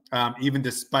 even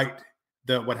despite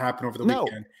what happened over the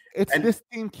weekend. This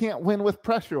team can't win with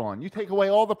pressure on. You take away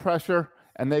all the pressure,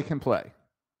 and they can play.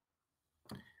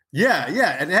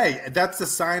 Yeah, and hey, that's a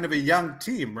sign of a young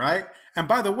team, right? And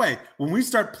by the way, when we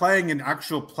start playing in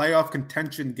actual playoff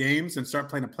contention games and start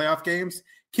playing in playoff games,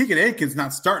 Keegan Aiken's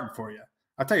not starting for you.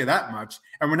 I'll tell you that much.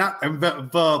 And we're not. And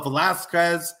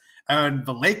Velasquez and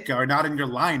Valleca are not in your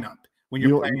lineup when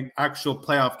you're playing actual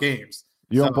playoff games.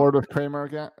 You on board with Kramer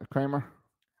again? Kramer?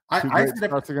 I said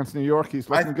starts against New York. He's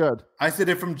looking good. I said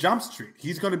it from Jump Street.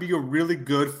 He's going to be a really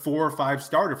good 4 or 5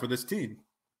 starter for this team.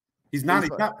 He's not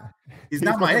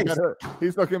my ace.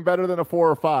 He's looking better than a 4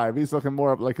 or 5. He's looking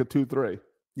more like a 2-3.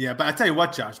 Yeah, but I tell you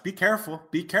what, Josh, be careful,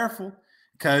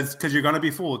 because you're going to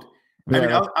be fooled.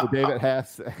 Yeah, David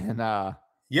Hess and Tom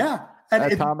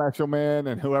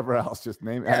Eshelman and whoever else. Just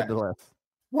add the list.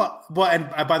 Well, and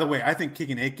by the way, I think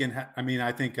Keegan Aiken.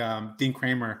 I think Dean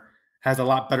Kramer has a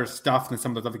lot better stuff than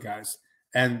some of those other guys.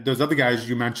 And those other guys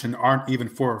you mentioned aren't even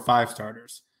 4 or 5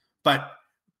 starters. But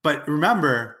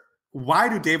remember, why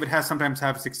do David Hess sometimes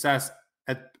have success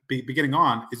at beginning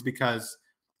on is because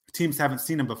teams haven't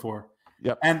seen him before.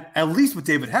 Yep. And at least with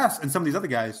David Hess and some of these other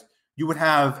guys, you would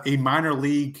have a minor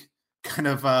league kind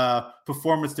of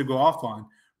performance to go off on.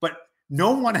 But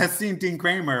no one has seen Dean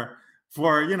Kramer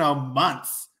for,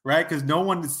 months, right? Because no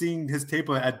one has seen his tape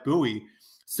at Bowie.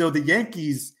 So the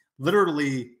Yankees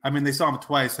literally, they saw him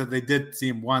twice, so they did see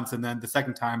him once, and then the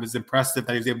second time is impressive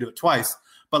that he was able to do it twice.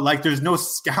 But there's no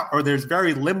scout, or there's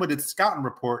very limited scouting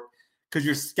report, because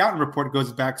your scouting report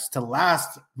goes back to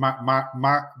last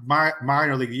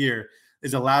minor league year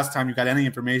is the last time you got any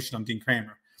information on Dean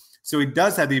Kramer. So he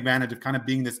does have the advantage of kind of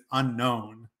being this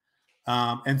unknown.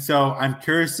 And so I'm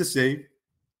curious to see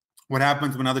what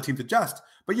happens when other teams adjust.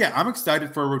 But yeah, I'm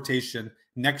excited for a rotation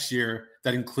next year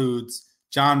that includes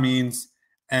John Means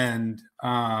and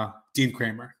Dean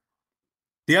Kramer.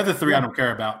 The other three I don't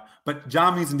care about. But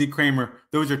John Means and Dean Kramer,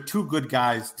 those are 2 good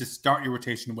guys to start your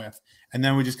rotation with. And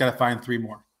then we just got to find 3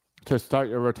 more. To start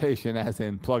your rotation, as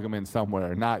in plug them in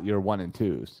somewhere, not your 1 and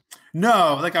 2s.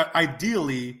 No,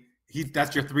 ideally,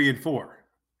 that's your 3 and 4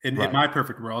 in my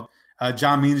perfect world.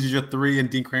 John Means is your 3 and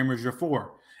Dean Kramer is your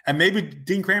 4. And maybe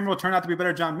Dean Kramer will turn out to be better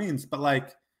than John Means.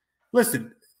 But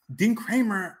listen, Dean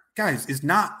Kramer, guys, is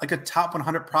not a top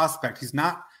 100 prospect. He's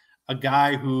not a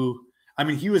guy who,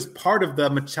 he was part of the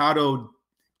Machado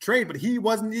trade, but he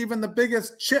wasn't even the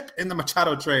biggest chip in the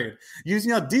Machado trade.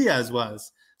 Yusniel Diaz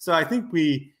was. So I think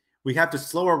we have to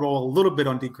slow our roll a little bit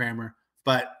on Dean Kramer,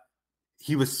 but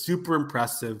he was super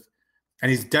impressive, and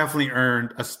he's definitely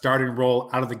earned a starting role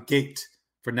out of the gate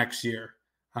for next year.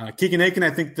 Keegan Aiken,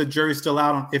 I think the jury's still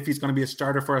out on if he's going to be a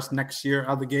starter for us next year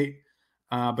out of the gate.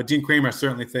 But Dean Kramer, I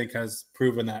certainly think, has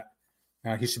proven that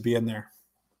he should be in there.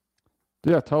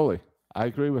 Yeah, totally. I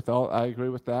agree with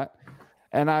that.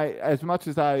 And as much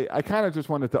as I kind of just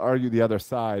wanted to argue the other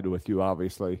side with you,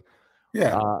 obviously.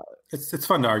 Yeah, it's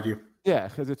fun to argue. Yeah,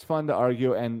 because it's fun to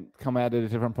argue and come at it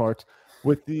at different parts.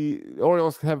 With the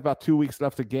Orioles have about 2 weeks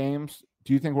left of games,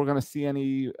 do you think we're going to see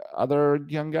any other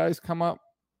young guys come up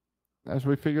as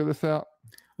we figure this out?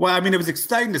 Well, it was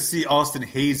exciting to see Austin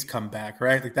Hayes come back,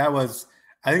 right?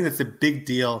 I think that's a big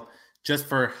deal just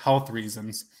for health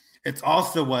reasons. It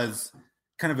also was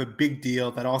kind of a big deal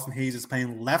that Austin Hayes is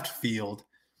playing left field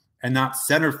and not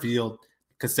center field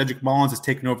because Cedric Mullins has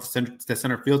taken over the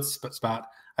center field spot.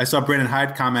 I saw Brandon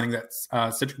Hyde commenting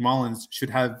that Cedric Mullins should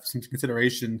have some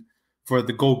consideration for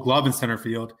the Gold Glove in center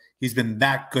field. He's been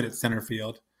that good at center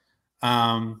field.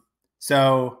 But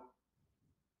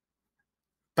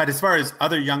as far as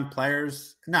other young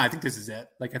players, no, I think this is it.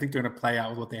 I think they're going to play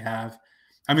out with what they have.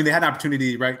 They had an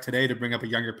opportunity today to bring up a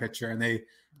younger pitcher, and they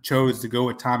chose to go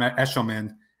with Tom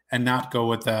Eshelman and not go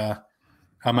with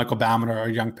Michael Baumann or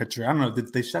a young pitcher. I don't know.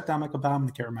 Did they shut down Michael Baumann?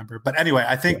 I can't remember. But anyway,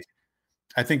 I think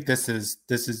this is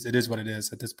what it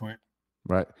is at this point.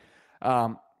 Right.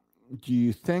 Do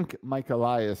you think Mike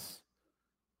Elias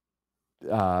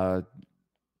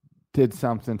did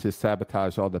something to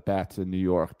sabotage all the bats in New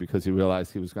York because he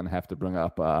realized he was going to have to bring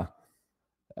up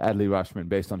Adley Rutschman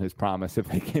based on his promise if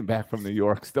they came back from New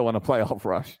York still in a playoff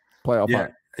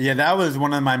hunt? Yeah, that was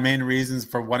one of my main reasons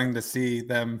for wanting to see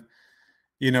them,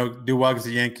 do well against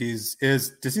the Yankees,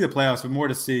 is to see the playoffs, but more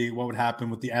to see what would happen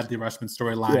with the Adley Rutschman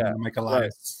storyline and Mike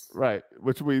Elias. Right.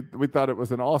 Which we thought it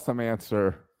was an awesome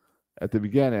answer at the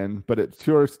beginning, but it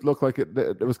sure looked like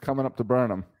it was coming up to burn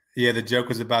him. Yeah, the joke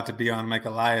was about to be on Mike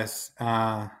Elias.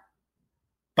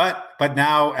 But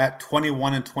now at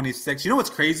 21 and 26, you know what's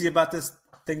crazy about this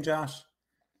thing, Josh?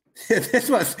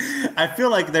 I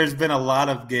feel like there's been a lot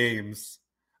of games.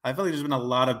 I feel like there's been a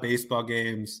lot of baseball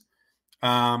games,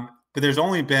 but there's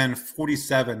only been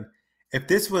 47. If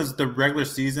this was the regular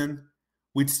season,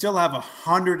 we'd still have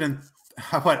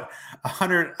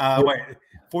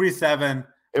 47.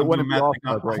 It wouldn't be like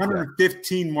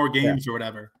 115 more games or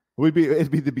whatever.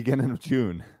 It'd be the beginning of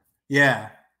June. Yeah.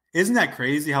 Isn't that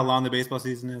crazy how long the baseball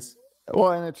season is?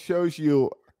 Well, and it shows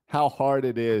you how hard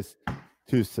it is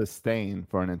to sustain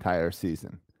for an entire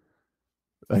season.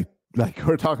 Like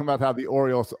we're talking about how the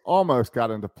Orioles almost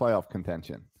got into playoff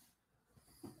contention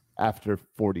after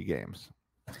 40 games.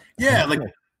 Yeah, like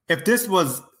if this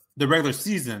was the regular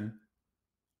season,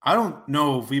 I don't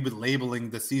know if we'd be labeling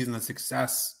the season a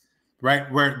success,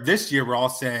 right? Where this year we're all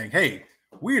saying, hey,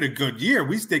 we had a good year.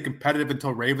 We stayed competitive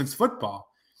until Ravens football.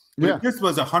 But if this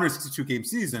was a 162-game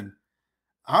season,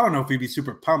 I don't know if we'd be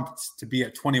super pumped to be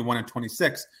at 21 and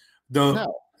 26.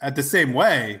 Though at the same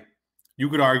way, you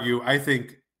could argue, I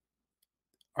think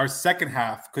our second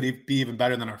half could be even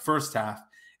better than our first half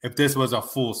if this was a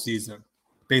full season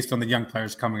based on the young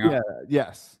players coming up.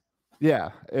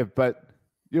 But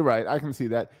you're right. I can see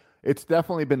that. It's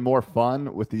definitely been more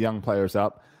fun with the young players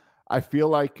up. I feel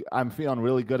like I'm feeling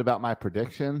really good about my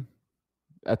prediction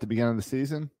at the beginning of the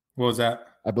season. What was that?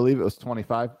 I believe it was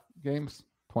 25 games,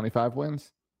 25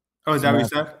 wins. Oh, is that what you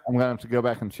said? I'm going to have to go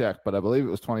back and check, but I believe it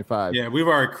was 25. Yeah, we've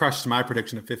already crushed my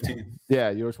prediction of 15. Yeah,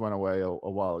 yours went away a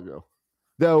while ago.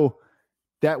 Though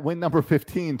that win number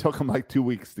 15 took them like 2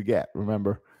 weeks to get.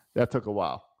 Remember? That took a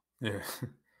while. Yeah.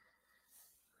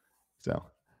 So,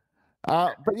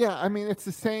 but yeah, I mean, it's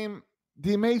the same.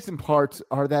 The amazing parts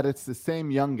are that it's the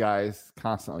same young guys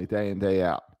constantly, day in, day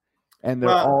out. And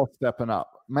they're all stepping up.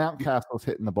 Mountcastle's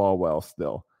hitting the ball well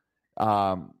still.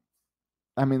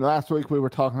 I mean, last week we were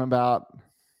talking about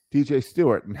DJ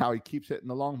Stewart and how he keeps hitting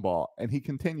the long ball, and he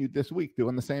continued this week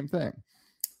doing the same thing.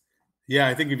 Yeah,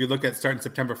 I think if you look at starting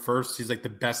September 1st, he's like the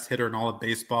best hitter in all of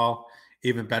baseball,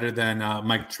 even better than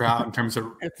Mike Trout in terms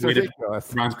of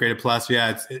runs created plus.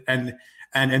 Yeah, and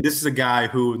this is a guy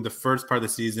who in the first part of the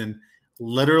season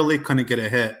literally couldn't get a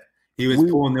hit. He was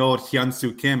pulling the old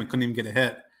Hyun-Soo Kim and couldn't even get a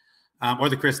hit. Or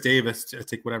the Chris Davis, to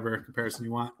take whatever comparison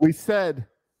you want. We said,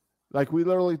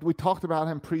 we talked about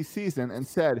him preseason and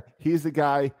said he's the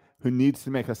guy who needs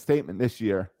to make a statement this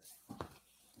year.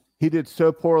 He did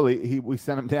so poorly, we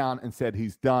sent him down and said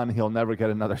he's done. He'll never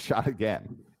get another shot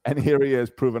again. And here he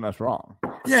is proving us wrong.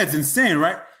 Yeah, it's insane,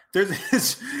 right?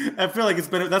 I feel like it's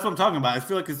been – that's what I'm talking about. I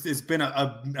feel like it's been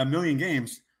a million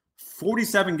games,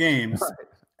 47 games. Right.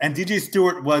 And DJ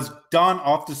Stewart was done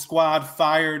off the squad,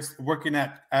 fired, working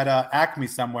at Acme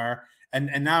somewhere, and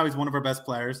now he's one of our best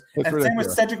players. That's and ridiculous. Same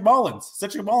with Cedric Mullins.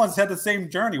 Cedric Mullins had the same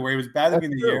journey where he was batting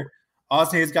in the year.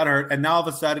 Austin Hayes got hurt, and now all of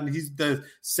a sudden he's the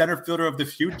center fielder of the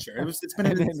future. It's been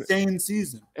an insane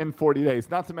season. In 40 days.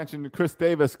 Not to mention Chris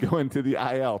Davis going to the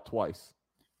IL twice.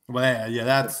 Well,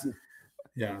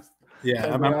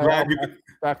 yeah, I'm glad you could.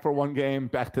 Back for one game,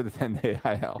 back to the 10-day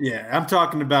IL. Yeah, I'm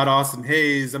talking about Austin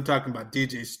Hayes. I'm talking about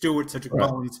DJ Stewart, Cedric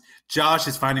Mullins. Josh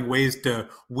is finding ways to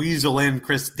weasel in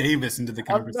Chris Davis into the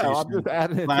conversation. I'm just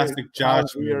adding classic Josh.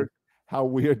 How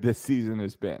weird this season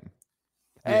has been.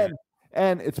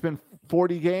 And it's been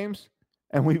 40 games,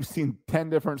 and we've seen 10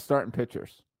 different starting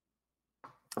pitchers.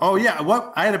 Oh, yeah.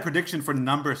 I had a prediction for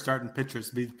number of starting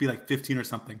pitchers. Be like 15 or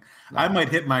something. I might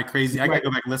hit my crazy. I got to go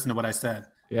back and listen to what I said.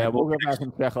 Yeah, we'll go back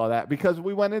and check all that because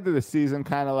we went into the season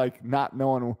kind of like not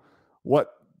knowing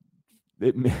what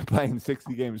playing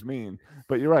 60 games mean.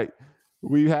 But you're right.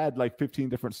 We had like 15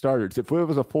 different starters. If it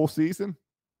was a full season,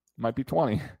 it might be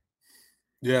 20.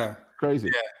 Yeah.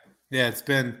 Crazy. Yeah, it's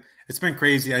been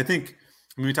crazy. I think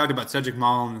when we talked about Cedric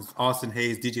Mullins, Austin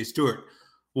Hayes, DJ Stewart,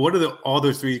 what do all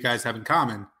those three guys have in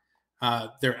common?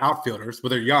 They're outfielders. Well,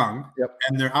 they're young,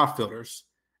 and they're outfielders.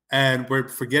 And we're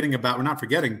not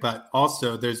forgetting, but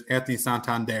also there's Anthony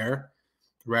Santander,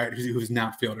 right, who's an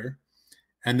outfielder.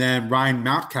 And then Ryan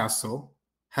Mountcastle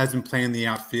has been playing the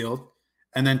outfield.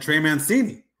 And then Trey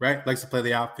Mancini, right, likes to play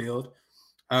the outfield.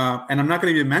 And I'm not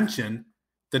going to even mention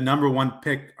the number one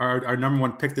pick, our number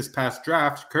one pick this past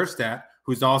draft, Kjerstad,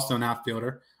 who's also an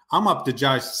outfielder. I'm up to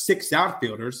Josh 6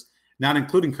 outfielders, not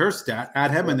including Kjerstad.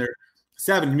 Add him in there,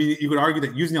 7. I mean, you could argue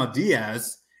that Yusniel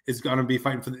Diaz is going to be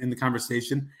fighting in the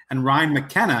conversation. And Ryan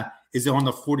McKenna is on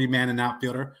the 40-man and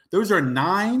outfielder. Those are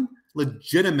 9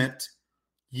 legitimate,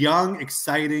 young,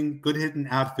 exciting, good-hitting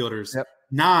outfielders.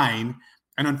 9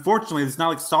 And unfortunately, it's not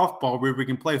like softball where we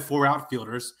can play 4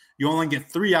 outfielders. You only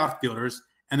get 3 outfielders,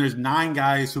 and there's 9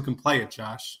 guys who can play it,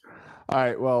 Josh. All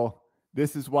right, well,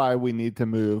 this is why we need to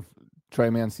move Trey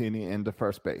Mancini into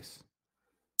first base.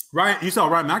 Right, you saw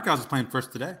Ryan Mountcastle was playing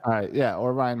first today. All right, yeah,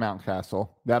 or Ryan Mountcastle.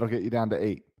 That'll get you down to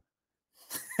 8.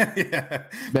 Yeah.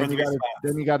 Then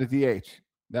you got a DH.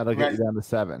 That'll get you down to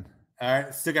 7. All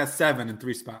right, still got 7 in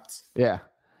 3 spots. Yeah.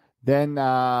 Then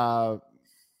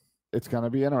it's going to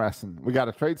be interesting. We got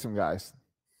to trade some guys.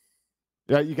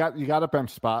 Yeah, you got a bench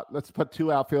spot. Let's put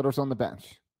 2 outfielders on the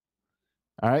bench.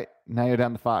 All right, now you're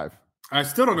down to 5. I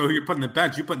still don't know who you're putting on the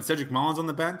bench. You putting Cedric Mullins on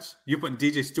the bench? You putting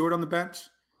DJ Stewart on the bench?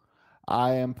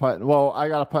 I am putting. Well, I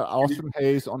got to put Austin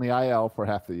Hayes on the IL for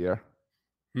half the year.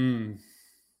 Rude.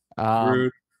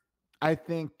 I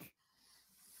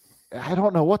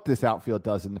don't know what this outfield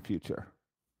does in the future.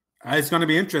 It's going to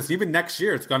be interesting. Even next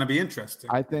year, it's going to be interesting.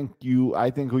 I think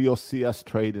you'll see us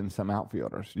trade in some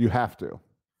outfielders. You have to.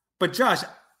 But Josh,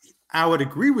 I would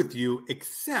agree with you,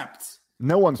 except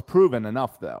no one's proven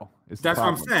enough, though. That's what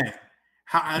I'm saying.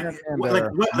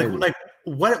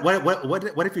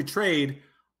 What if you trade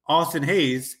Austin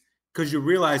Hayes because you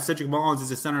realize Cedric Mullins is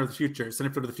the center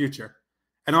fielder of the future,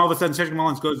 and all of a sudden Cedric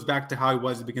Mullins goes back to how he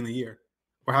was at the beginning of the year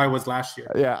or how he was last year?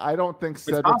 Yeah, I don't think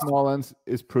Cedric Mullins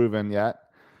is proven yet.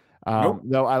 Nope.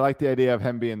 No, I like the idea of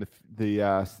him being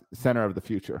the center of the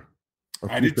future.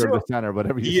 Or I future do too. of the center,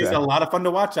 whatever you say. He is a lot of fun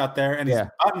to watch out there, and he's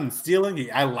cutting, stealing.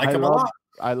 I like him a lot.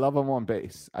 I love him on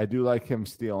base. I do like him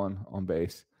stealing on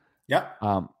base. Yep.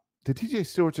 Did TJ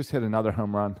Stewart just hit another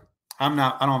home run? I don't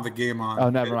have the game on. Oh,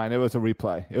 never mind. It was a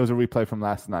replay. It was a replay from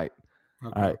last night.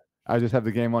 Okay. All right. I just have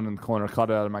the game on in the corner, caught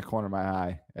it out of my corner of my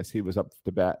eye as he was up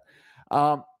to bat.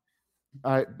 All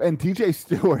right. And TJ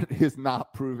Stewart is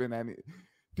not proven any.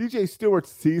 DJ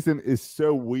Stewart's season is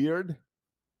so weird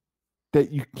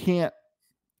that you can't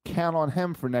count on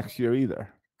him for next year either.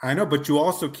 I know, but you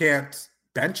also can't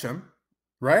bench him,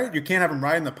 right? You can't have him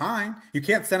riding the pine. You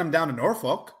can't send him down to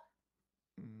Norfolk.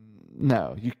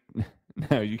 No, you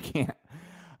can't.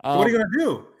 What are you going to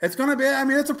do? It's going to be,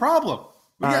 it's a problem. All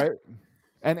right.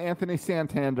 And Anthony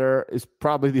Santander is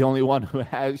probably the only one who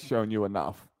has shown you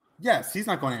enough. Yes, he's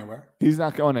not going anywhere. He's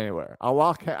not going anywhere.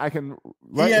 I can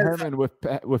write him in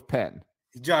with pen.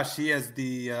 Josh, he is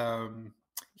the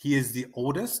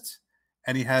oldest,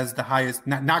 and he has the highest.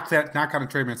 Not counting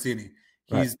Trey Mancini.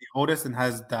 He's the oldest and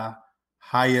has the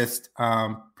highest,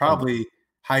 probably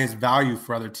highest value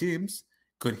for other teams.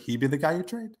 Could he be the guy you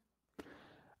trade?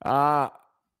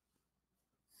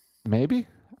 Maybe.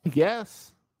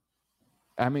 Yes.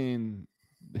 I mean.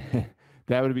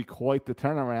 That would be quite the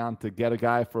turnaround to get a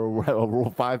guy for a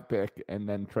Rule 5 pick and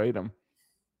then trade him.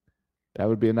 That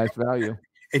would be a nice value.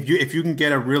 If you can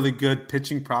get a really good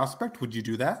pitching prospect, would you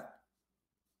do that?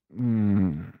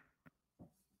 Not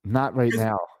right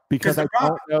now because I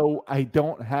don't know. I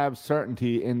don't have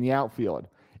certainty in the outfield.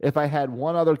 If I had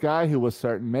one other guy who was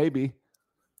certain, maybe.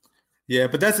 Yeah,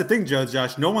 but that's the thing,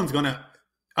 Josh. No one's gonna.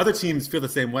 Other teams feel the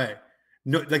same way.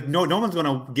 No one's going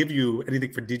to give you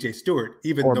anything for DJ Stewart,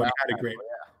 even though he had a great.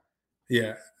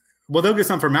 Yeah. Well, they'll get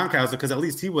some for Mountcastle because at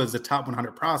least he was a top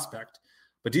 100 prospect,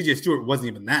 but DJ Stewart wasn't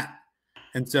even that.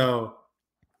 And so,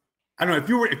 I don't know if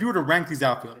you were to rank these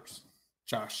outfielders,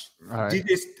 Josh. Right.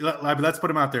 Let's put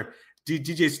them out there: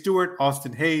 DJ Stewart,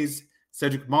 Austin Hayes,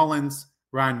 Cedric Mullins,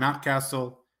 Ryan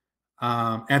Mountcastle,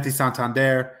 Anthony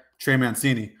Santander, Trey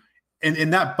Mancini, in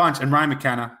that bunch, and Ryan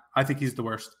McKenna. I think he's the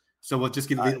worst. So we'll just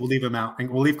we'll leave him out, and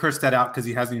we'll leave Kerstead out because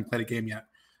he hasn't even played a game yet.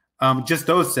 Just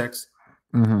those 6.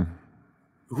 Mm-hmm.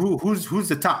 Who's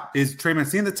the top? Is Trey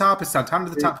Mancini the top? Is Santana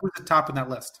the top? Who's the top in that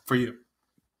list for you?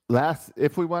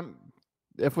 If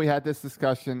we had this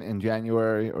discussion in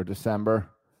January or December,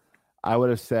 I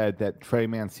would have said that Trey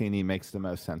Mancini makes the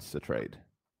most sense to trade.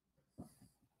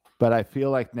 But I feel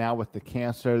like now with the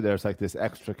cancer, there's like this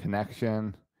extra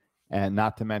connection. And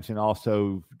not to mention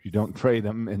also, you don't trade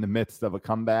him in the midst of a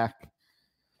comeback.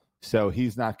 So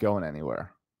he's not going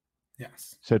anywhere.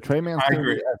 Yes. So Trey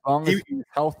Mancini, as long as he's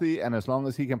healthy and as long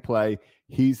as he can play,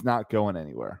 he's not going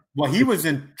anywhere. Well, he was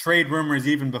in trade rumors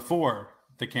even before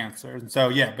the cancer. And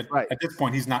so, but at this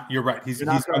point, he's not. You're right. He's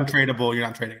untradeable. You're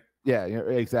not trading it. Yeah,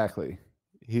 exactly.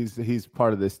 He's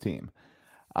part of this team.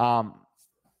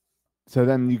 So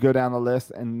then you go down the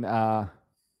list and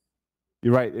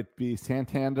you're right. It'd be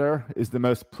Santander is the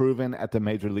most proven at the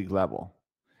major league level.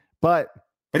 But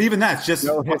even that's just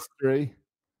no history,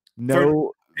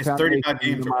 no it's 35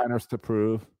 games minors to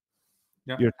prove.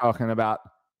 Yep. You're talking about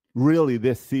really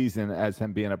this season as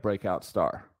him being a breakout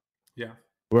star. Yeah.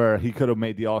 Where he could have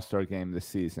made the All-Star game this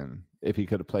season if he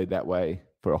could have played that way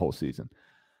for a whole season.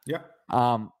 Yeah.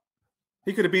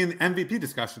 He could have been in MVP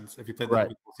discussions if he played the Right.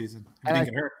 whole season. If he And didn't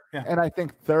I- get hurt. Yeah. And I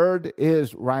think third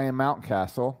is Ryan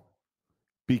Mountcastle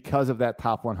because of that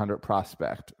top 100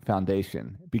 prospect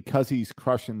foundation, because he's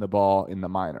crushing the ball in the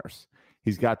minors.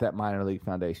 He's got that minor league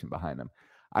foundation behind him.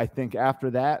 I think after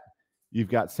that, you've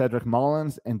got Cedric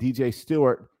Mullins and DJ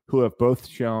Stewart, who have both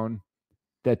shown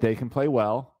that they can play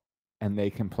well and they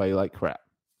can play like crap.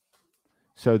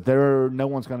 So no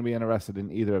one's going to be interested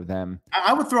in either of them.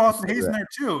 I would throw Austin Hayes in there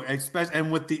too, especially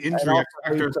and with the injury And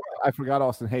factor. also, I forgot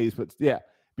Austin Hayes, but yeah,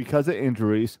 because of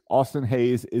injuries, Austin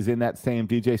Hayes is in that same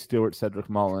DJ Stewart, Cedric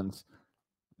Mullins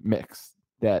mix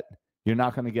that you're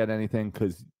not going to get anything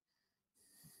because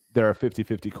they're a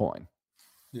 50-50 coin.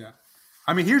 Yeah.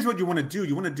 I mean, here's what you want to do.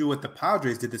 You want to do what the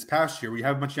Padres did this past year, where you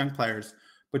have a bunch of young players,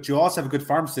 but you also have a good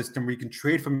farm system where you can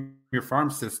trade from your farm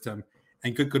system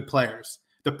and good players.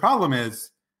 The problem is,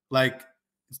 like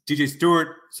DJ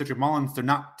Stewart, Cedric Mullins, they're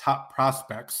not top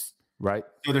prospects. Right.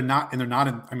 So they're not even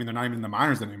in the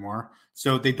minors anymore.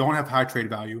 So they don't have high trade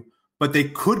value, but they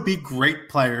could be great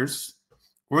players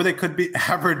or they could be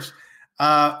average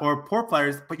or poor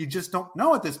players, but you just don't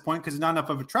know at this point because there's not enough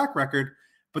of a track record.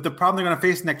 But the problem they're going to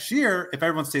face next year, if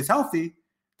everyone stays healthy,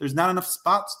 there's not enough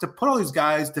spots to put all these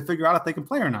guys to figure out if they can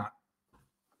play or not.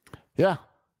 Yeah,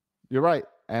 you're right.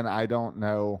 And I don't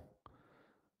know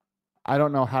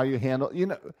how you handle,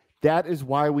 that is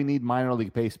why we need minor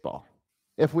league baseball.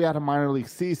 If we had a minor league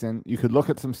season, you could look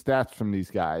at some stats from these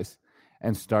guys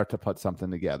and start to put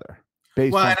something together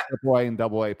based on AAA and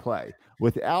AA play.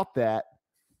 Without that,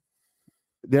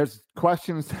 there's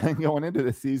questions going into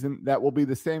the season that will be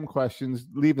the same questions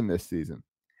leaving this season.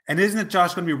 And isn't it,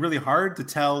 Josh, going to be really hard to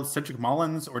tell Cedric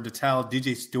Mullins or to tell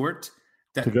DJ Stewart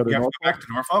that you have to go back to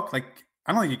Norfolk? Like,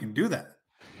 I don't think you can do that.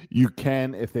 You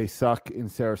can if they suck in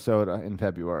Sarasota in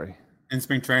February. In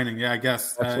spring training, yeah, I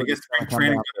guess. I guess spring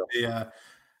training is going to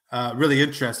be really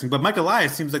interesting. But Mike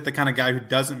Elias seems like the kind of guy who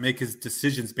doesn't make his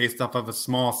decisions based off of a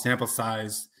small sample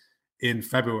size in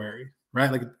February,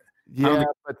 right? Like, yeah,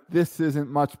 but this isn't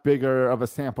much bigger of a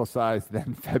sample size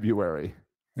than February.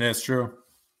 Yeah, it's true.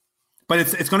 But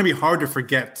it's going to be hard to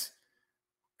forget.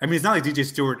 I mean, it's not like DJ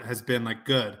Stewart has been like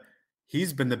good.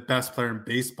 He's been the best player in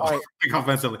baseball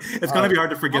offensively. It's going to be hard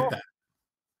to forget that.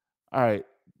 All right.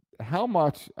 How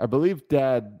much, I believe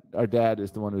our dad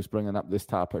is the one who's bringing up this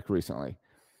topic recently.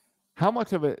 How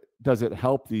much of it does it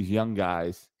help these young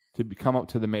guys to come up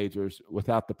to the majors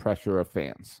without the pressure of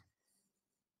fans?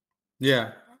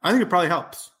 Yeah, I think it probably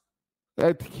helps.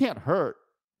 It can't hurt.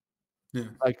 Yeah.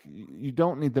 Like, you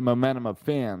don't need the momentum of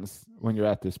fans when you're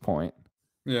at this point.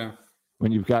 Yeah.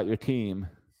 When you've got your team.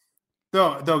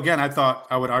 Though again,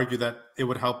 I would argue that it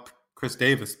would help Chris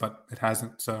Davis, but it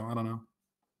hasn't. So I don't know.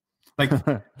 Like,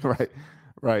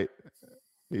 right.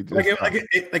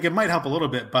 It might help a little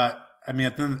bit, but I mean,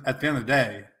 at the end of the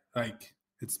day, like,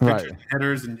 it's pitchers and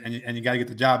hitters, and you got to get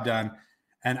the job done.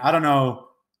 And I don't know.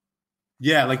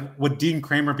 Yeah, like, would Dean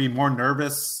Kramer be more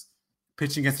nervous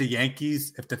pitching against the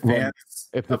Yankees if the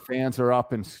fans are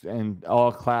up and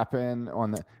all clapping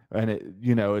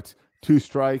it's two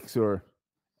strikes or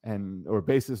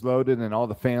bases loaded and all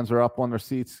the fans are up on their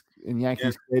seats in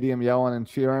Yankee Stadium yelling and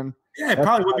cheering? Yeah, it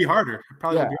probably would be harder.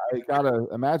 I gotta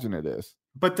imagine it is.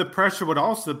 But the pressure would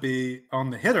also be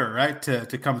on the hitter, right,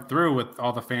 to come through with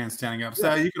all the fans standing up.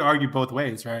 So you could argue both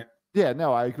ways, right? Yeah,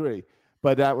 no, I agree.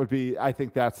 But that would be, I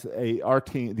think that's our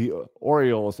team, the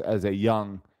Orioles, as a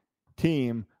young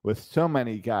team with so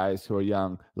many guys who are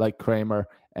young, like Kramer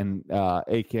and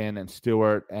Aiken and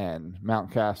Stewart and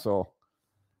Mountcastle.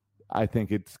 I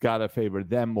think it's got to favor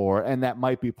them more. And that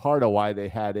might be part of why they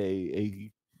had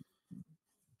a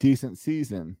decent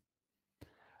season,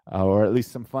 or at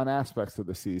least some fun aspects of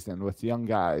the season with young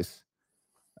guys,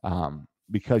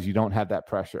 because you don't have that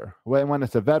pressure. When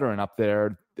it's a veteran up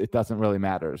there, it doesn't really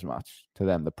matter as much to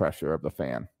them, the pressure of the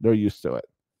fan. They're used to it.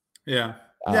 Yeah.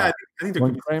 I think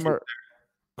when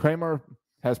Kramer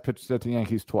has pitched at the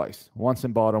Yankees twice, once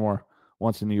in Baltimore,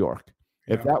 once in New York.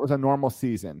 Yeah. If that was a normal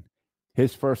season,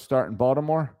 his first start in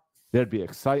Baltimore, there'd be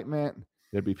excitement.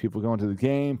 There'd be people going to the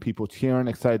game, people cheering,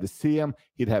 excited to see him.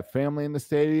 He'd have family in the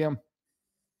stadium.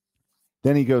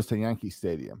 Then he goes to Yankee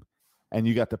Stadium, and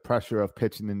you got the pressure of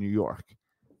pitching in New York,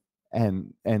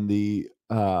 and the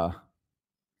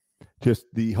just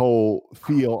the whole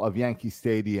feel of Yankee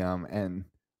Stadium and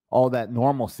all that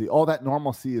normalcy. All that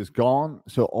normalcy is gone.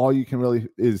 So all you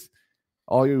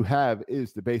have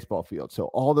is the baseball field. So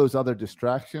all those other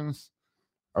distractions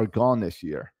are gone this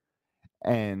year,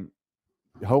 and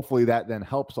hopefully that then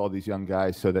helps all these young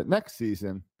guys so that next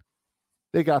season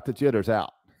they got the jitters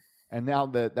out. And now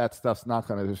that stuff's not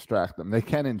going to distract them, they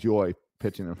can enjoy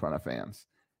pitching in front of fans.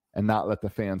 and not let the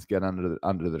fans get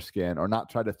under their skin, or not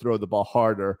try to throw the ball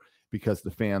harder because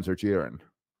the fans are jeering.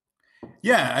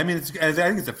 Yeah, I mean, I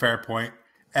think it's a fair point.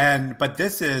 But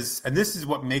this is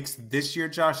what makes this year,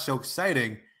 Josh, so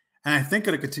exciting. And I think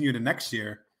it'll continue to next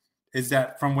year, is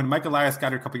that from when Mike Elias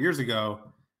got here a couple years ago,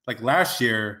 like last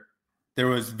year, there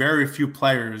was very few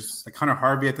players, like Hunter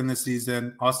Harvey at the end of the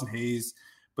season, Austin Hayes,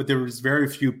 but there was very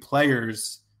few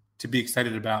players to be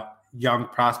excited about, young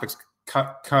prospects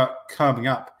coming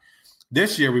up.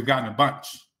 This year, we've gotten a bunch,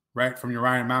 right? From your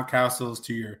Ryan Mountcastles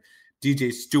to your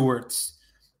DJ Stewarts,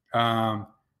 to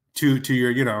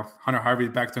your, Hunter Harvey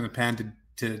back in the pen,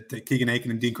 to Keegan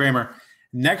Aiken and Dean Kramer.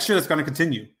 Next year, that's going to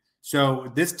continue.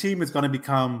 So this team is going to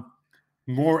become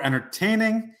more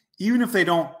entertaining, even if they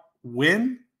don't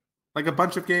win like a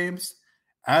bunch of games.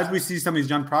 As we see some of these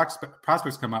young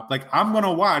prospects come up, like I'm going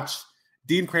to watch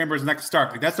Dean Kramer's next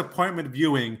start. Like that's appointment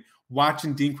viewing,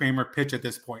 watching Dean Kramer pitch at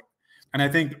this point. And I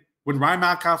think when Ryan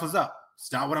Mountcastle's up,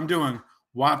 stop what I'm doing,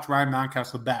 watch Ryan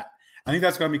Mountcastle bat. I think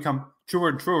that's going to become truer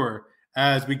and truer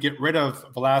as we get rid of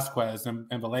Velasquez and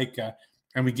Valleca,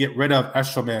 and we get rid of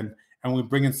Eshelman, and we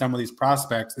bring in some of these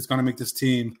prospects. It's going to make this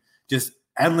team just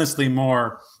endlessly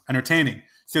more entertaining.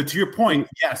 So to your point,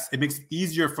 yes, it makes it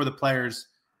easier for the players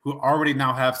who already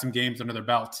now have some games under their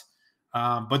belt.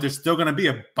 But there's still going to be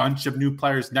a bunch of new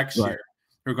players next year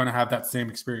who are going to have that same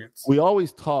experience. We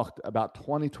always talked about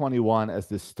 2021 as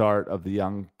the start of the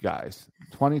young guys.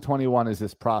 2021 is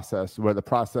this process where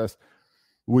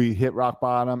we hit rock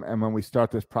bottom, and when we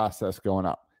start this process going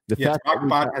up. Rock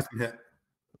bottom has been hit.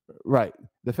 Right.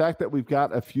 The fact that we've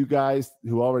got a few guys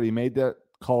who already made that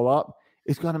call up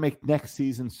is going to make next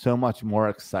season so much more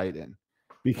exciting.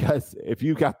 Because if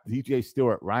you got DJ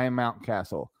Stewart, Ryan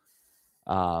Mountcastle,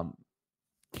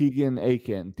 Keegan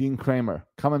Aiken, Dean Kramer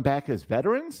coming back as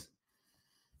veterans,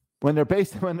 when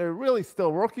they're really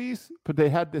still rookies, but they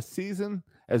had this season,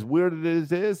 as weird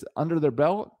as it is, under their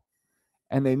belt,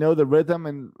 and they know the rhythm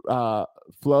and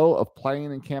flow of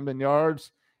playing in Camden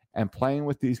Yards and playing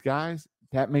with these guys,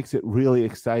 that makes it really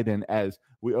exciting as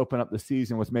we open up the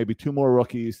season with maybe two more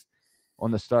rookies on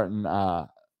the starting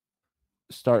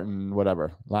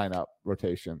lineup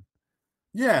rotation.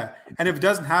 Yeah, and if it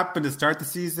doesn't happen to start the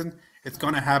season, it's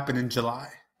going to happen in July,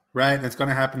 right? And it's going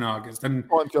to happen in August. And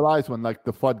July is when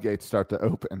the floodgates start to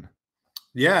open.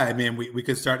 Yeah, I mean, we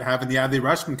could start having the Adley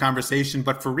Rutschman conversation,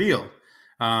 but for real,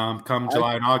 come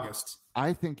July and August.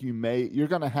 I think you're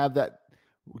going to have that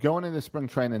going into spring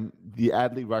training. The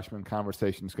Adley Rutschman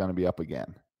conversation is going to be up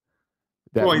again.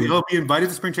 He'll be invited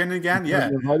to spring training again? Yeah.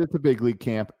 Invited to big league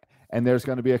camp, and there's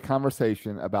going to be a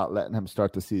conversation about letting him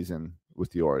start the season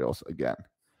with the Orioles again.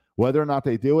 Whether or not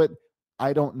they do it,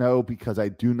 I don't know, because I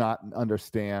do not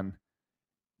understand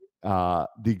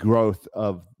the growth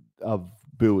of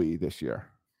Bowie this year.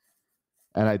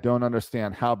 And I don't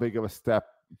understand how big of a step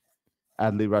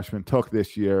Adley Rutschman took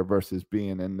this year versus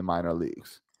being in the minor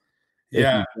leagues.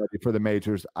 Yeah. If he's ready for the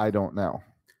majors, I don't know.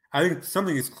 I think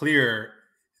something is clear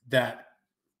that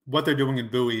what they're doing in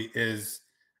Bowie is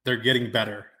they're getting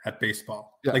better at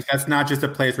baseball. Yes. Like that's not just a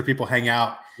place where people hang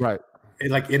out. Right.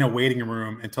 Like in a waiting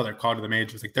room until they're called to the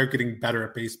majors. Like they're getting better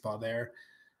at baseball there.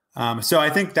 So I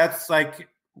think that's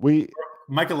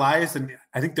Mike Elias, and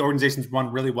I think the organization's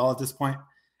run really well at this point.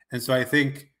 And so I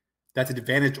think that's an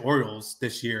advantage Orioles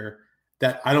this year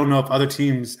that I don't know if other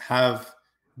teams have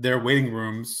their waiting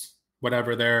rooms,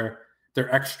 whatever, their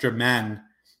extra men,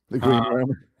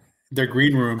 their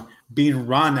green room being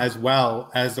run as well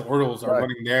as the Orioles are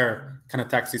running their kind of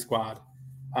taxi squad.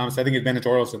 So I think advantage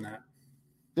Orioles in that.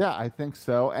 Yeah, I think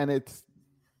so. And it's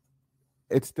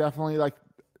definitely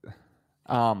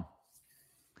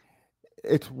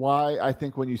it's why I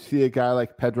think when you see a guy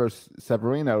like Pedro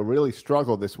Severino really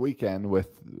struggle this weekend with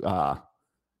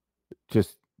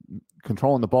just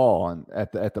controlling the ball and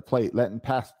at the plate, letting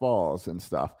pass balls and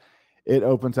stuff, it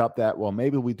opens up that, well,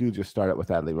 maybe we do just start it with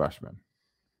Adley Rutschman.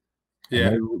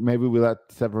 Yeah. Maybe we let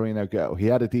Severino go. He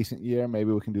had a decent year.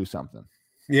 Maybe we can do something.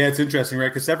 Yeah, it's interesting, right?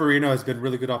 Because Severino has been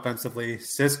really good offensively.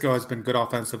 Cisco has been good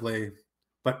offensively.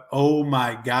 But, oh,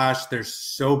 my gosh, they're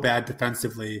so bad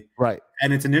defensively. Right.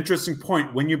 And it's an interesting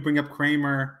point when you bring up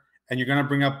Kramer and you're going to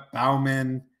bring up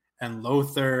Bauman and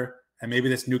Lothar and maybe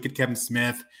this new kid, Kevin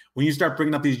Smith. When you start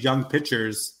bringing up these young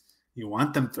pitchers, you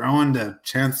want them throwing to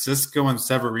Chance Cisco and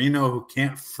Severino, who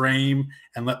can't frame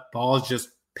and let balls just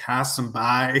pass them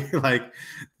by. Like,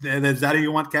 is that who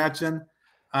you want catching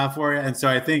for you? And so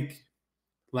I think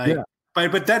 – but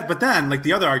then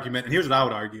the other argument, and here's what I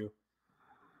would argue.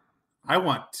 I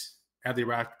want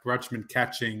Adley Rutschman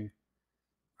catching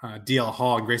DL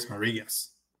Hall and Grayson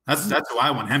Rodriguez. That's who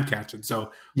I want him catching.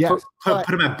 So Yes, put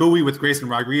him at Bowie with Grayson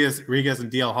Rodriguez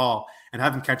and DL Hall and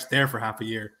have him catch there for half a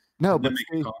year. No, but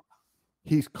see,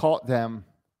 he's caught them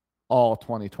all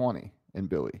 2020 in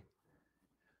Bowie.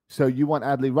 So you want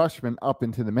Adley Rutschman up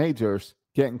into the majors,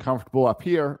 getting comfortable up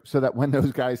here so that when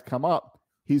those guys come up,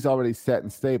 he's already set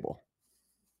and stable.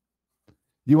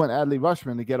 You want Adley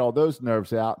Rutschman to get all those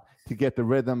nerves out, to get the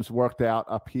rhythms worked out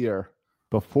up here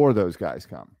before those guys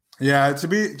come. Yeah,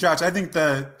 Josh, I think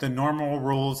the normal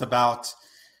rules about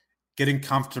getting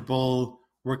comfortable,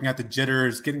 working out the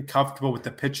jitters, getting comfortable with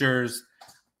the pitchers,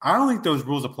 I don't think those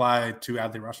rules apply to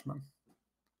Adley Rutschman.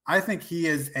 I think he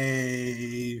is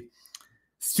a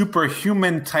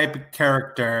superhuman type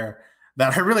character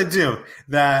that I really do,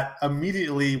 that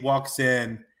immediately walks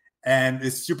in and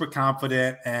is super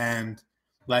confident and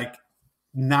doesn't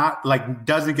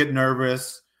get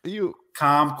nervous,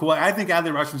 calm, cool. I think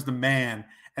Adley Rutschman's the man.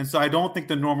 And so I don't think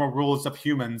the normal rules of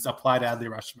humans apply to Adley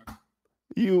Rutschman.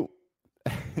 You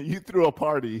threw a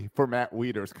party for Matt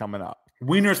Wieters coming up.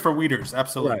 Wieners for Wieters,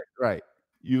 absolutely. Right.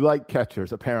 You like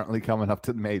catchers apparently coming up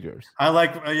to the majors. I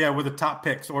like, with the top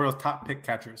picks, Orioles top pick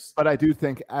catchers. But I do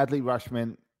think Adley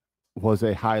Rutschman was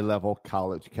a high-level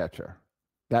college catcher.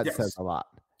 That says a lot.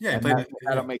 Yeah,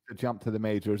 that'll make the jump to the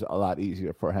majors a lot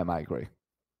easier for him. I agree.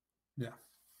 Yeah,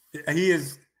 he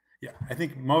is. Yeah, I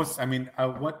think most. I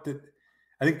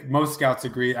think most scouts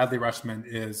agree Adley Rutschman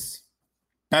is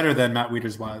better than Matt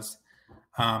Wieters was,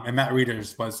 and Matt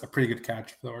Wieters was a pretty good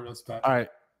catch for the Orioles. But all right,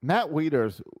 Matt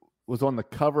Wieters was on the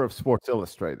cover of Sports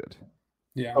Illustrated.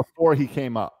 Yeah, before he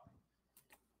came up.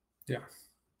 Yeah,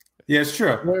 it's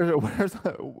true.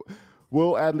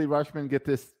 Will Adley Rutschman get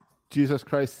this Jesus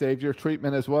Christ Savior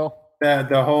treatment as well?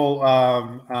 The whole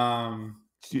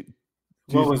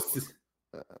what was this?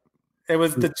 It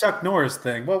was the Chuck Norris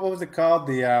thing. What was it called?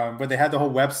 The where they had the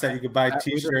whole website you could buy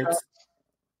T-shirts.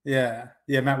 Yeah,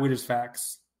 Matt Wieters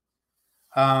facts.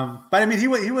 But I mean, he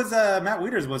was Matt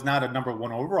Wieters was not a number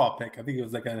 1 overall pick. I think he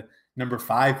was like a number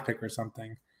 5 pick or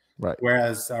something. Right.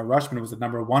 Whereas Rutschman was a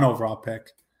number 1 overall pick.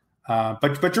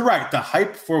 But you're right. The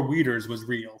hype for Wieters was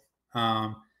real,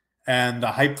 and the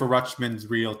hype for Rutschman's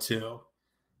real too.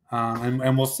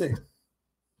 And we'll see.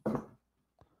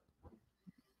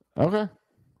 Okay.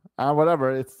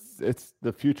 Whatever. It's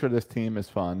the future of this team is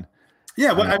fun.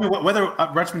 Yeah. Well, I mean, whether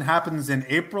Rutschman happens in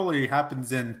April or he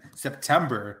happens in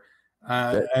September,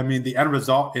 I mean, the end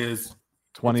result is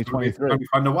 2023. It's going to be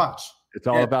fun to watch. It's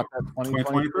all about that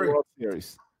 2023 World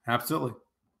Series. Absolutely.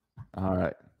 All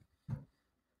right.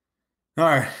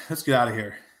 Let's get out of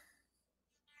here.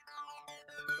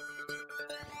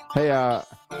 Hey, on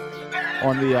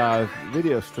the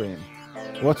video stream,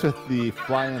 what's with the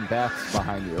flying bats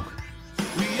behind you?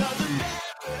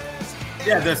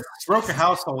 Yeah, the Soroka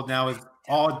household now is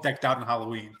all decked out in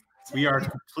Halloween. We are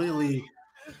completely.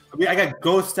 I got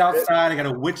ghosts outside. I got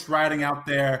a witch riding out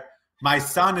there. My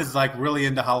son is really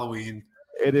into Halloween.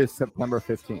 It is September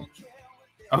 15th.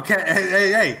 Okay,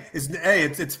 hey,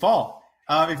 it's fall.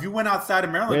 If you went outside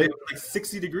of Maryland, it was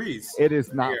 60 degrees. It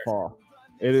is not fall.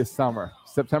 It is summer.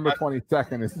 September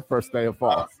 22nd is the first day of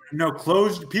fall.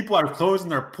 People are closing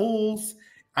their pools.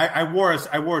 I wore a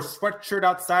sweatshirt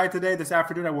outside today. This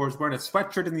afternoon, I was wearing a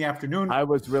sweatshirt in the afternoon. I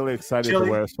was really excited to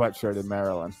wear a sweatshirt in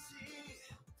Maryland.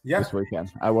 Yeah, this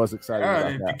weekend. I was excited about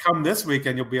that. If you come this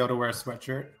weekend, you'll be able to wear a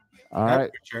sweatshirt. All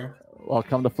right. Sure. Well,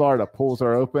 come to Florida. Pools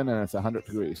are open and it's 100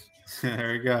 degrees.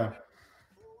 There you go.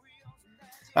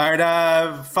 All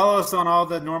right. Follow us on all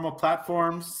the normal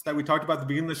platforms that we talked about at the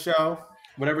beginning of the show.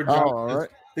 Whatever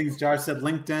things Josh said,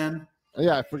 LinkedIn.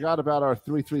 Yeah, I forgot about our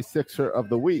 336er of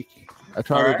the week. I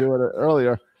tried to do it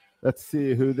earlier. Let's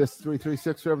see who this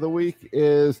 336er of the week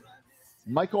is.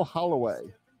 Michael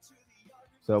Holloway.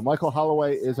 So Michael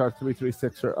Holloway is our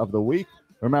 336er of the week.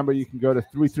 Remember, you can go to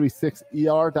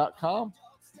 336er.com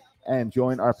and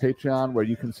join our Patreon where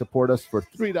you can support us for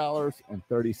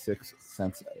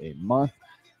 $3.36 a month.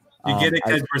 You get it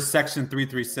because we're section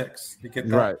 336. You get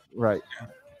that? Right. Yeah.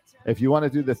 If you want to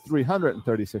do the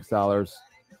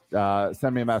 $336,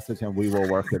 send me a message and we will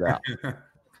work it out.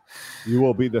 You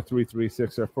will be the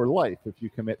 336er for life if you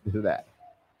commit to that.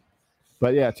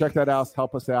 But yeah, check that out.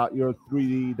 Help us out. Your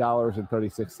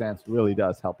 $3.36 really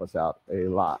does help us out a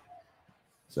lot.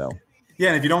 So yeah,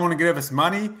 and if you don't want to give us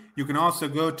money, you can also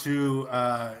go to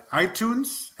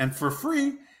iTunes and for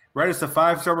free write us a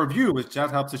 5-star review, which that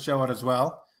helps the show out as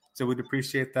well. So we'd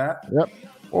appreciate that. Yep.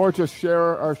 Or just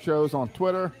share our shows on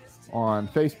Twitter, on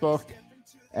Facebook,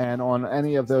 and on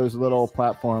any of those little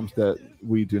platforms that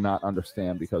we do not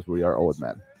understand because we are old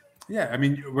men. Yeah, I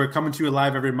mean, we're coming to you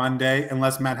live every Monday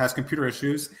unless Matt has computer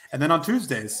issues, and then on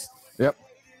Tuesdays. Yep.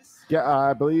 Yeah,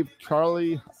 I believe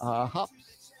Charlie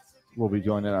Hops will be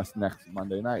joining us next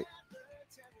Monday night.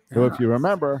 So if you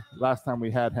remember, last time we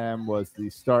had him was the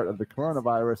start of the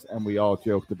coronavirus, and we all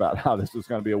joked about how this was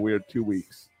going to be a weird 2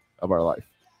 weeks of our life.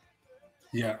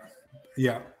 Yeah.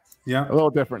 A little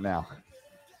different now.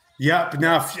 Yeah, but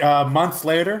now months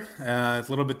later, it's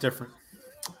a little bit different.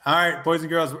 All right, boys and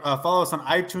girls, follow us on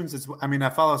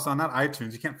iTunes. Follow us on not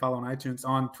iTunes. You can't follow on iTunes.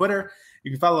 On Twitter,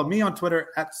 you can follow me on Twitter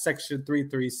at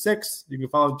Section336. You can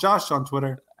follow Josh on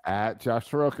Twitter at Josh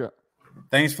Taroka.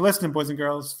 Thanks for listening, boys and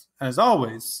girls. As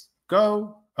always,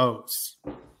 go O's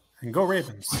and go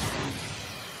Ravens.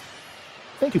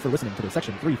 Thank you for listening to the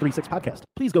Section 336 podcast.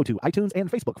 Please go to iTunes and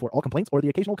Facebook for all complaints or the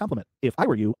occasional compliment. If I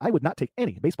were you, I would not take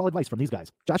any baseball advice from these guys.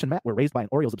 Josh and Matt were raised by an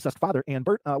Orioles-obsessed father, and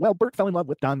Bert fell in love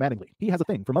with Don Mattingly. He has a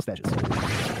thing for mustaches.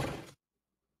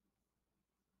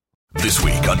 This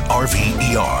week on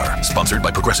RVER, sponsored by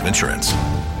Progressive Insurance.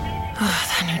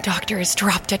 That new doctor is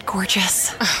drop-dead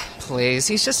gorgeous. Please,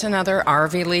 he's just another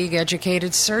RV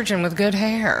League-educated surgeon with good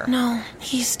hair. No,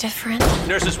 he's different.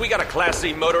 Nurses, we got a Class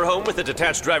C motorhome with a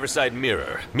detached driver's side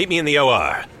mirror. Meet me in the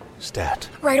OR. Stat.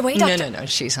 Right away, doctor. No,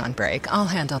 she's on break. I'll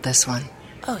handle this one.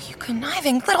 Oh, you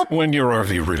conniving little... When your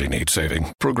RV really needs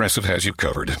saving, Progressive has you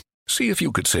covered. See if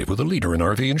you could save with a leader in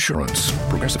RV insurance.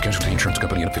 Progressive Casualty Insurance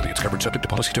Company and Affiliates. Covered subject to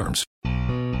policy terms.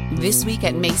 This week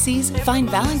at Macy's, find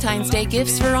Valentine's Day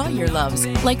gifts for all your loves,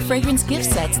 like fragrance gift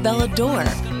sets they'll adore.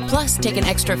 Plus, take an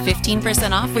extra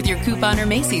 15% off with your coupon or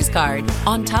Macy's card,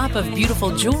 on top of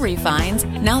beautiful jewelry finds,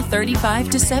 now 35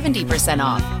 to 70%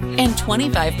 off, and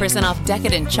 25% off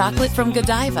decadent chocolate from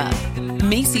Godiva.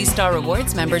 Macy's Star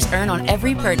Rewards members earn on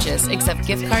every purchase except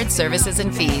gift card services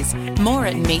and fees. More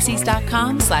at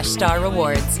Macys.com/Star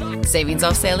Rewards. Savings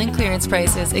off sale and clearance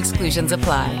prices. Exclusions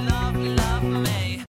apply.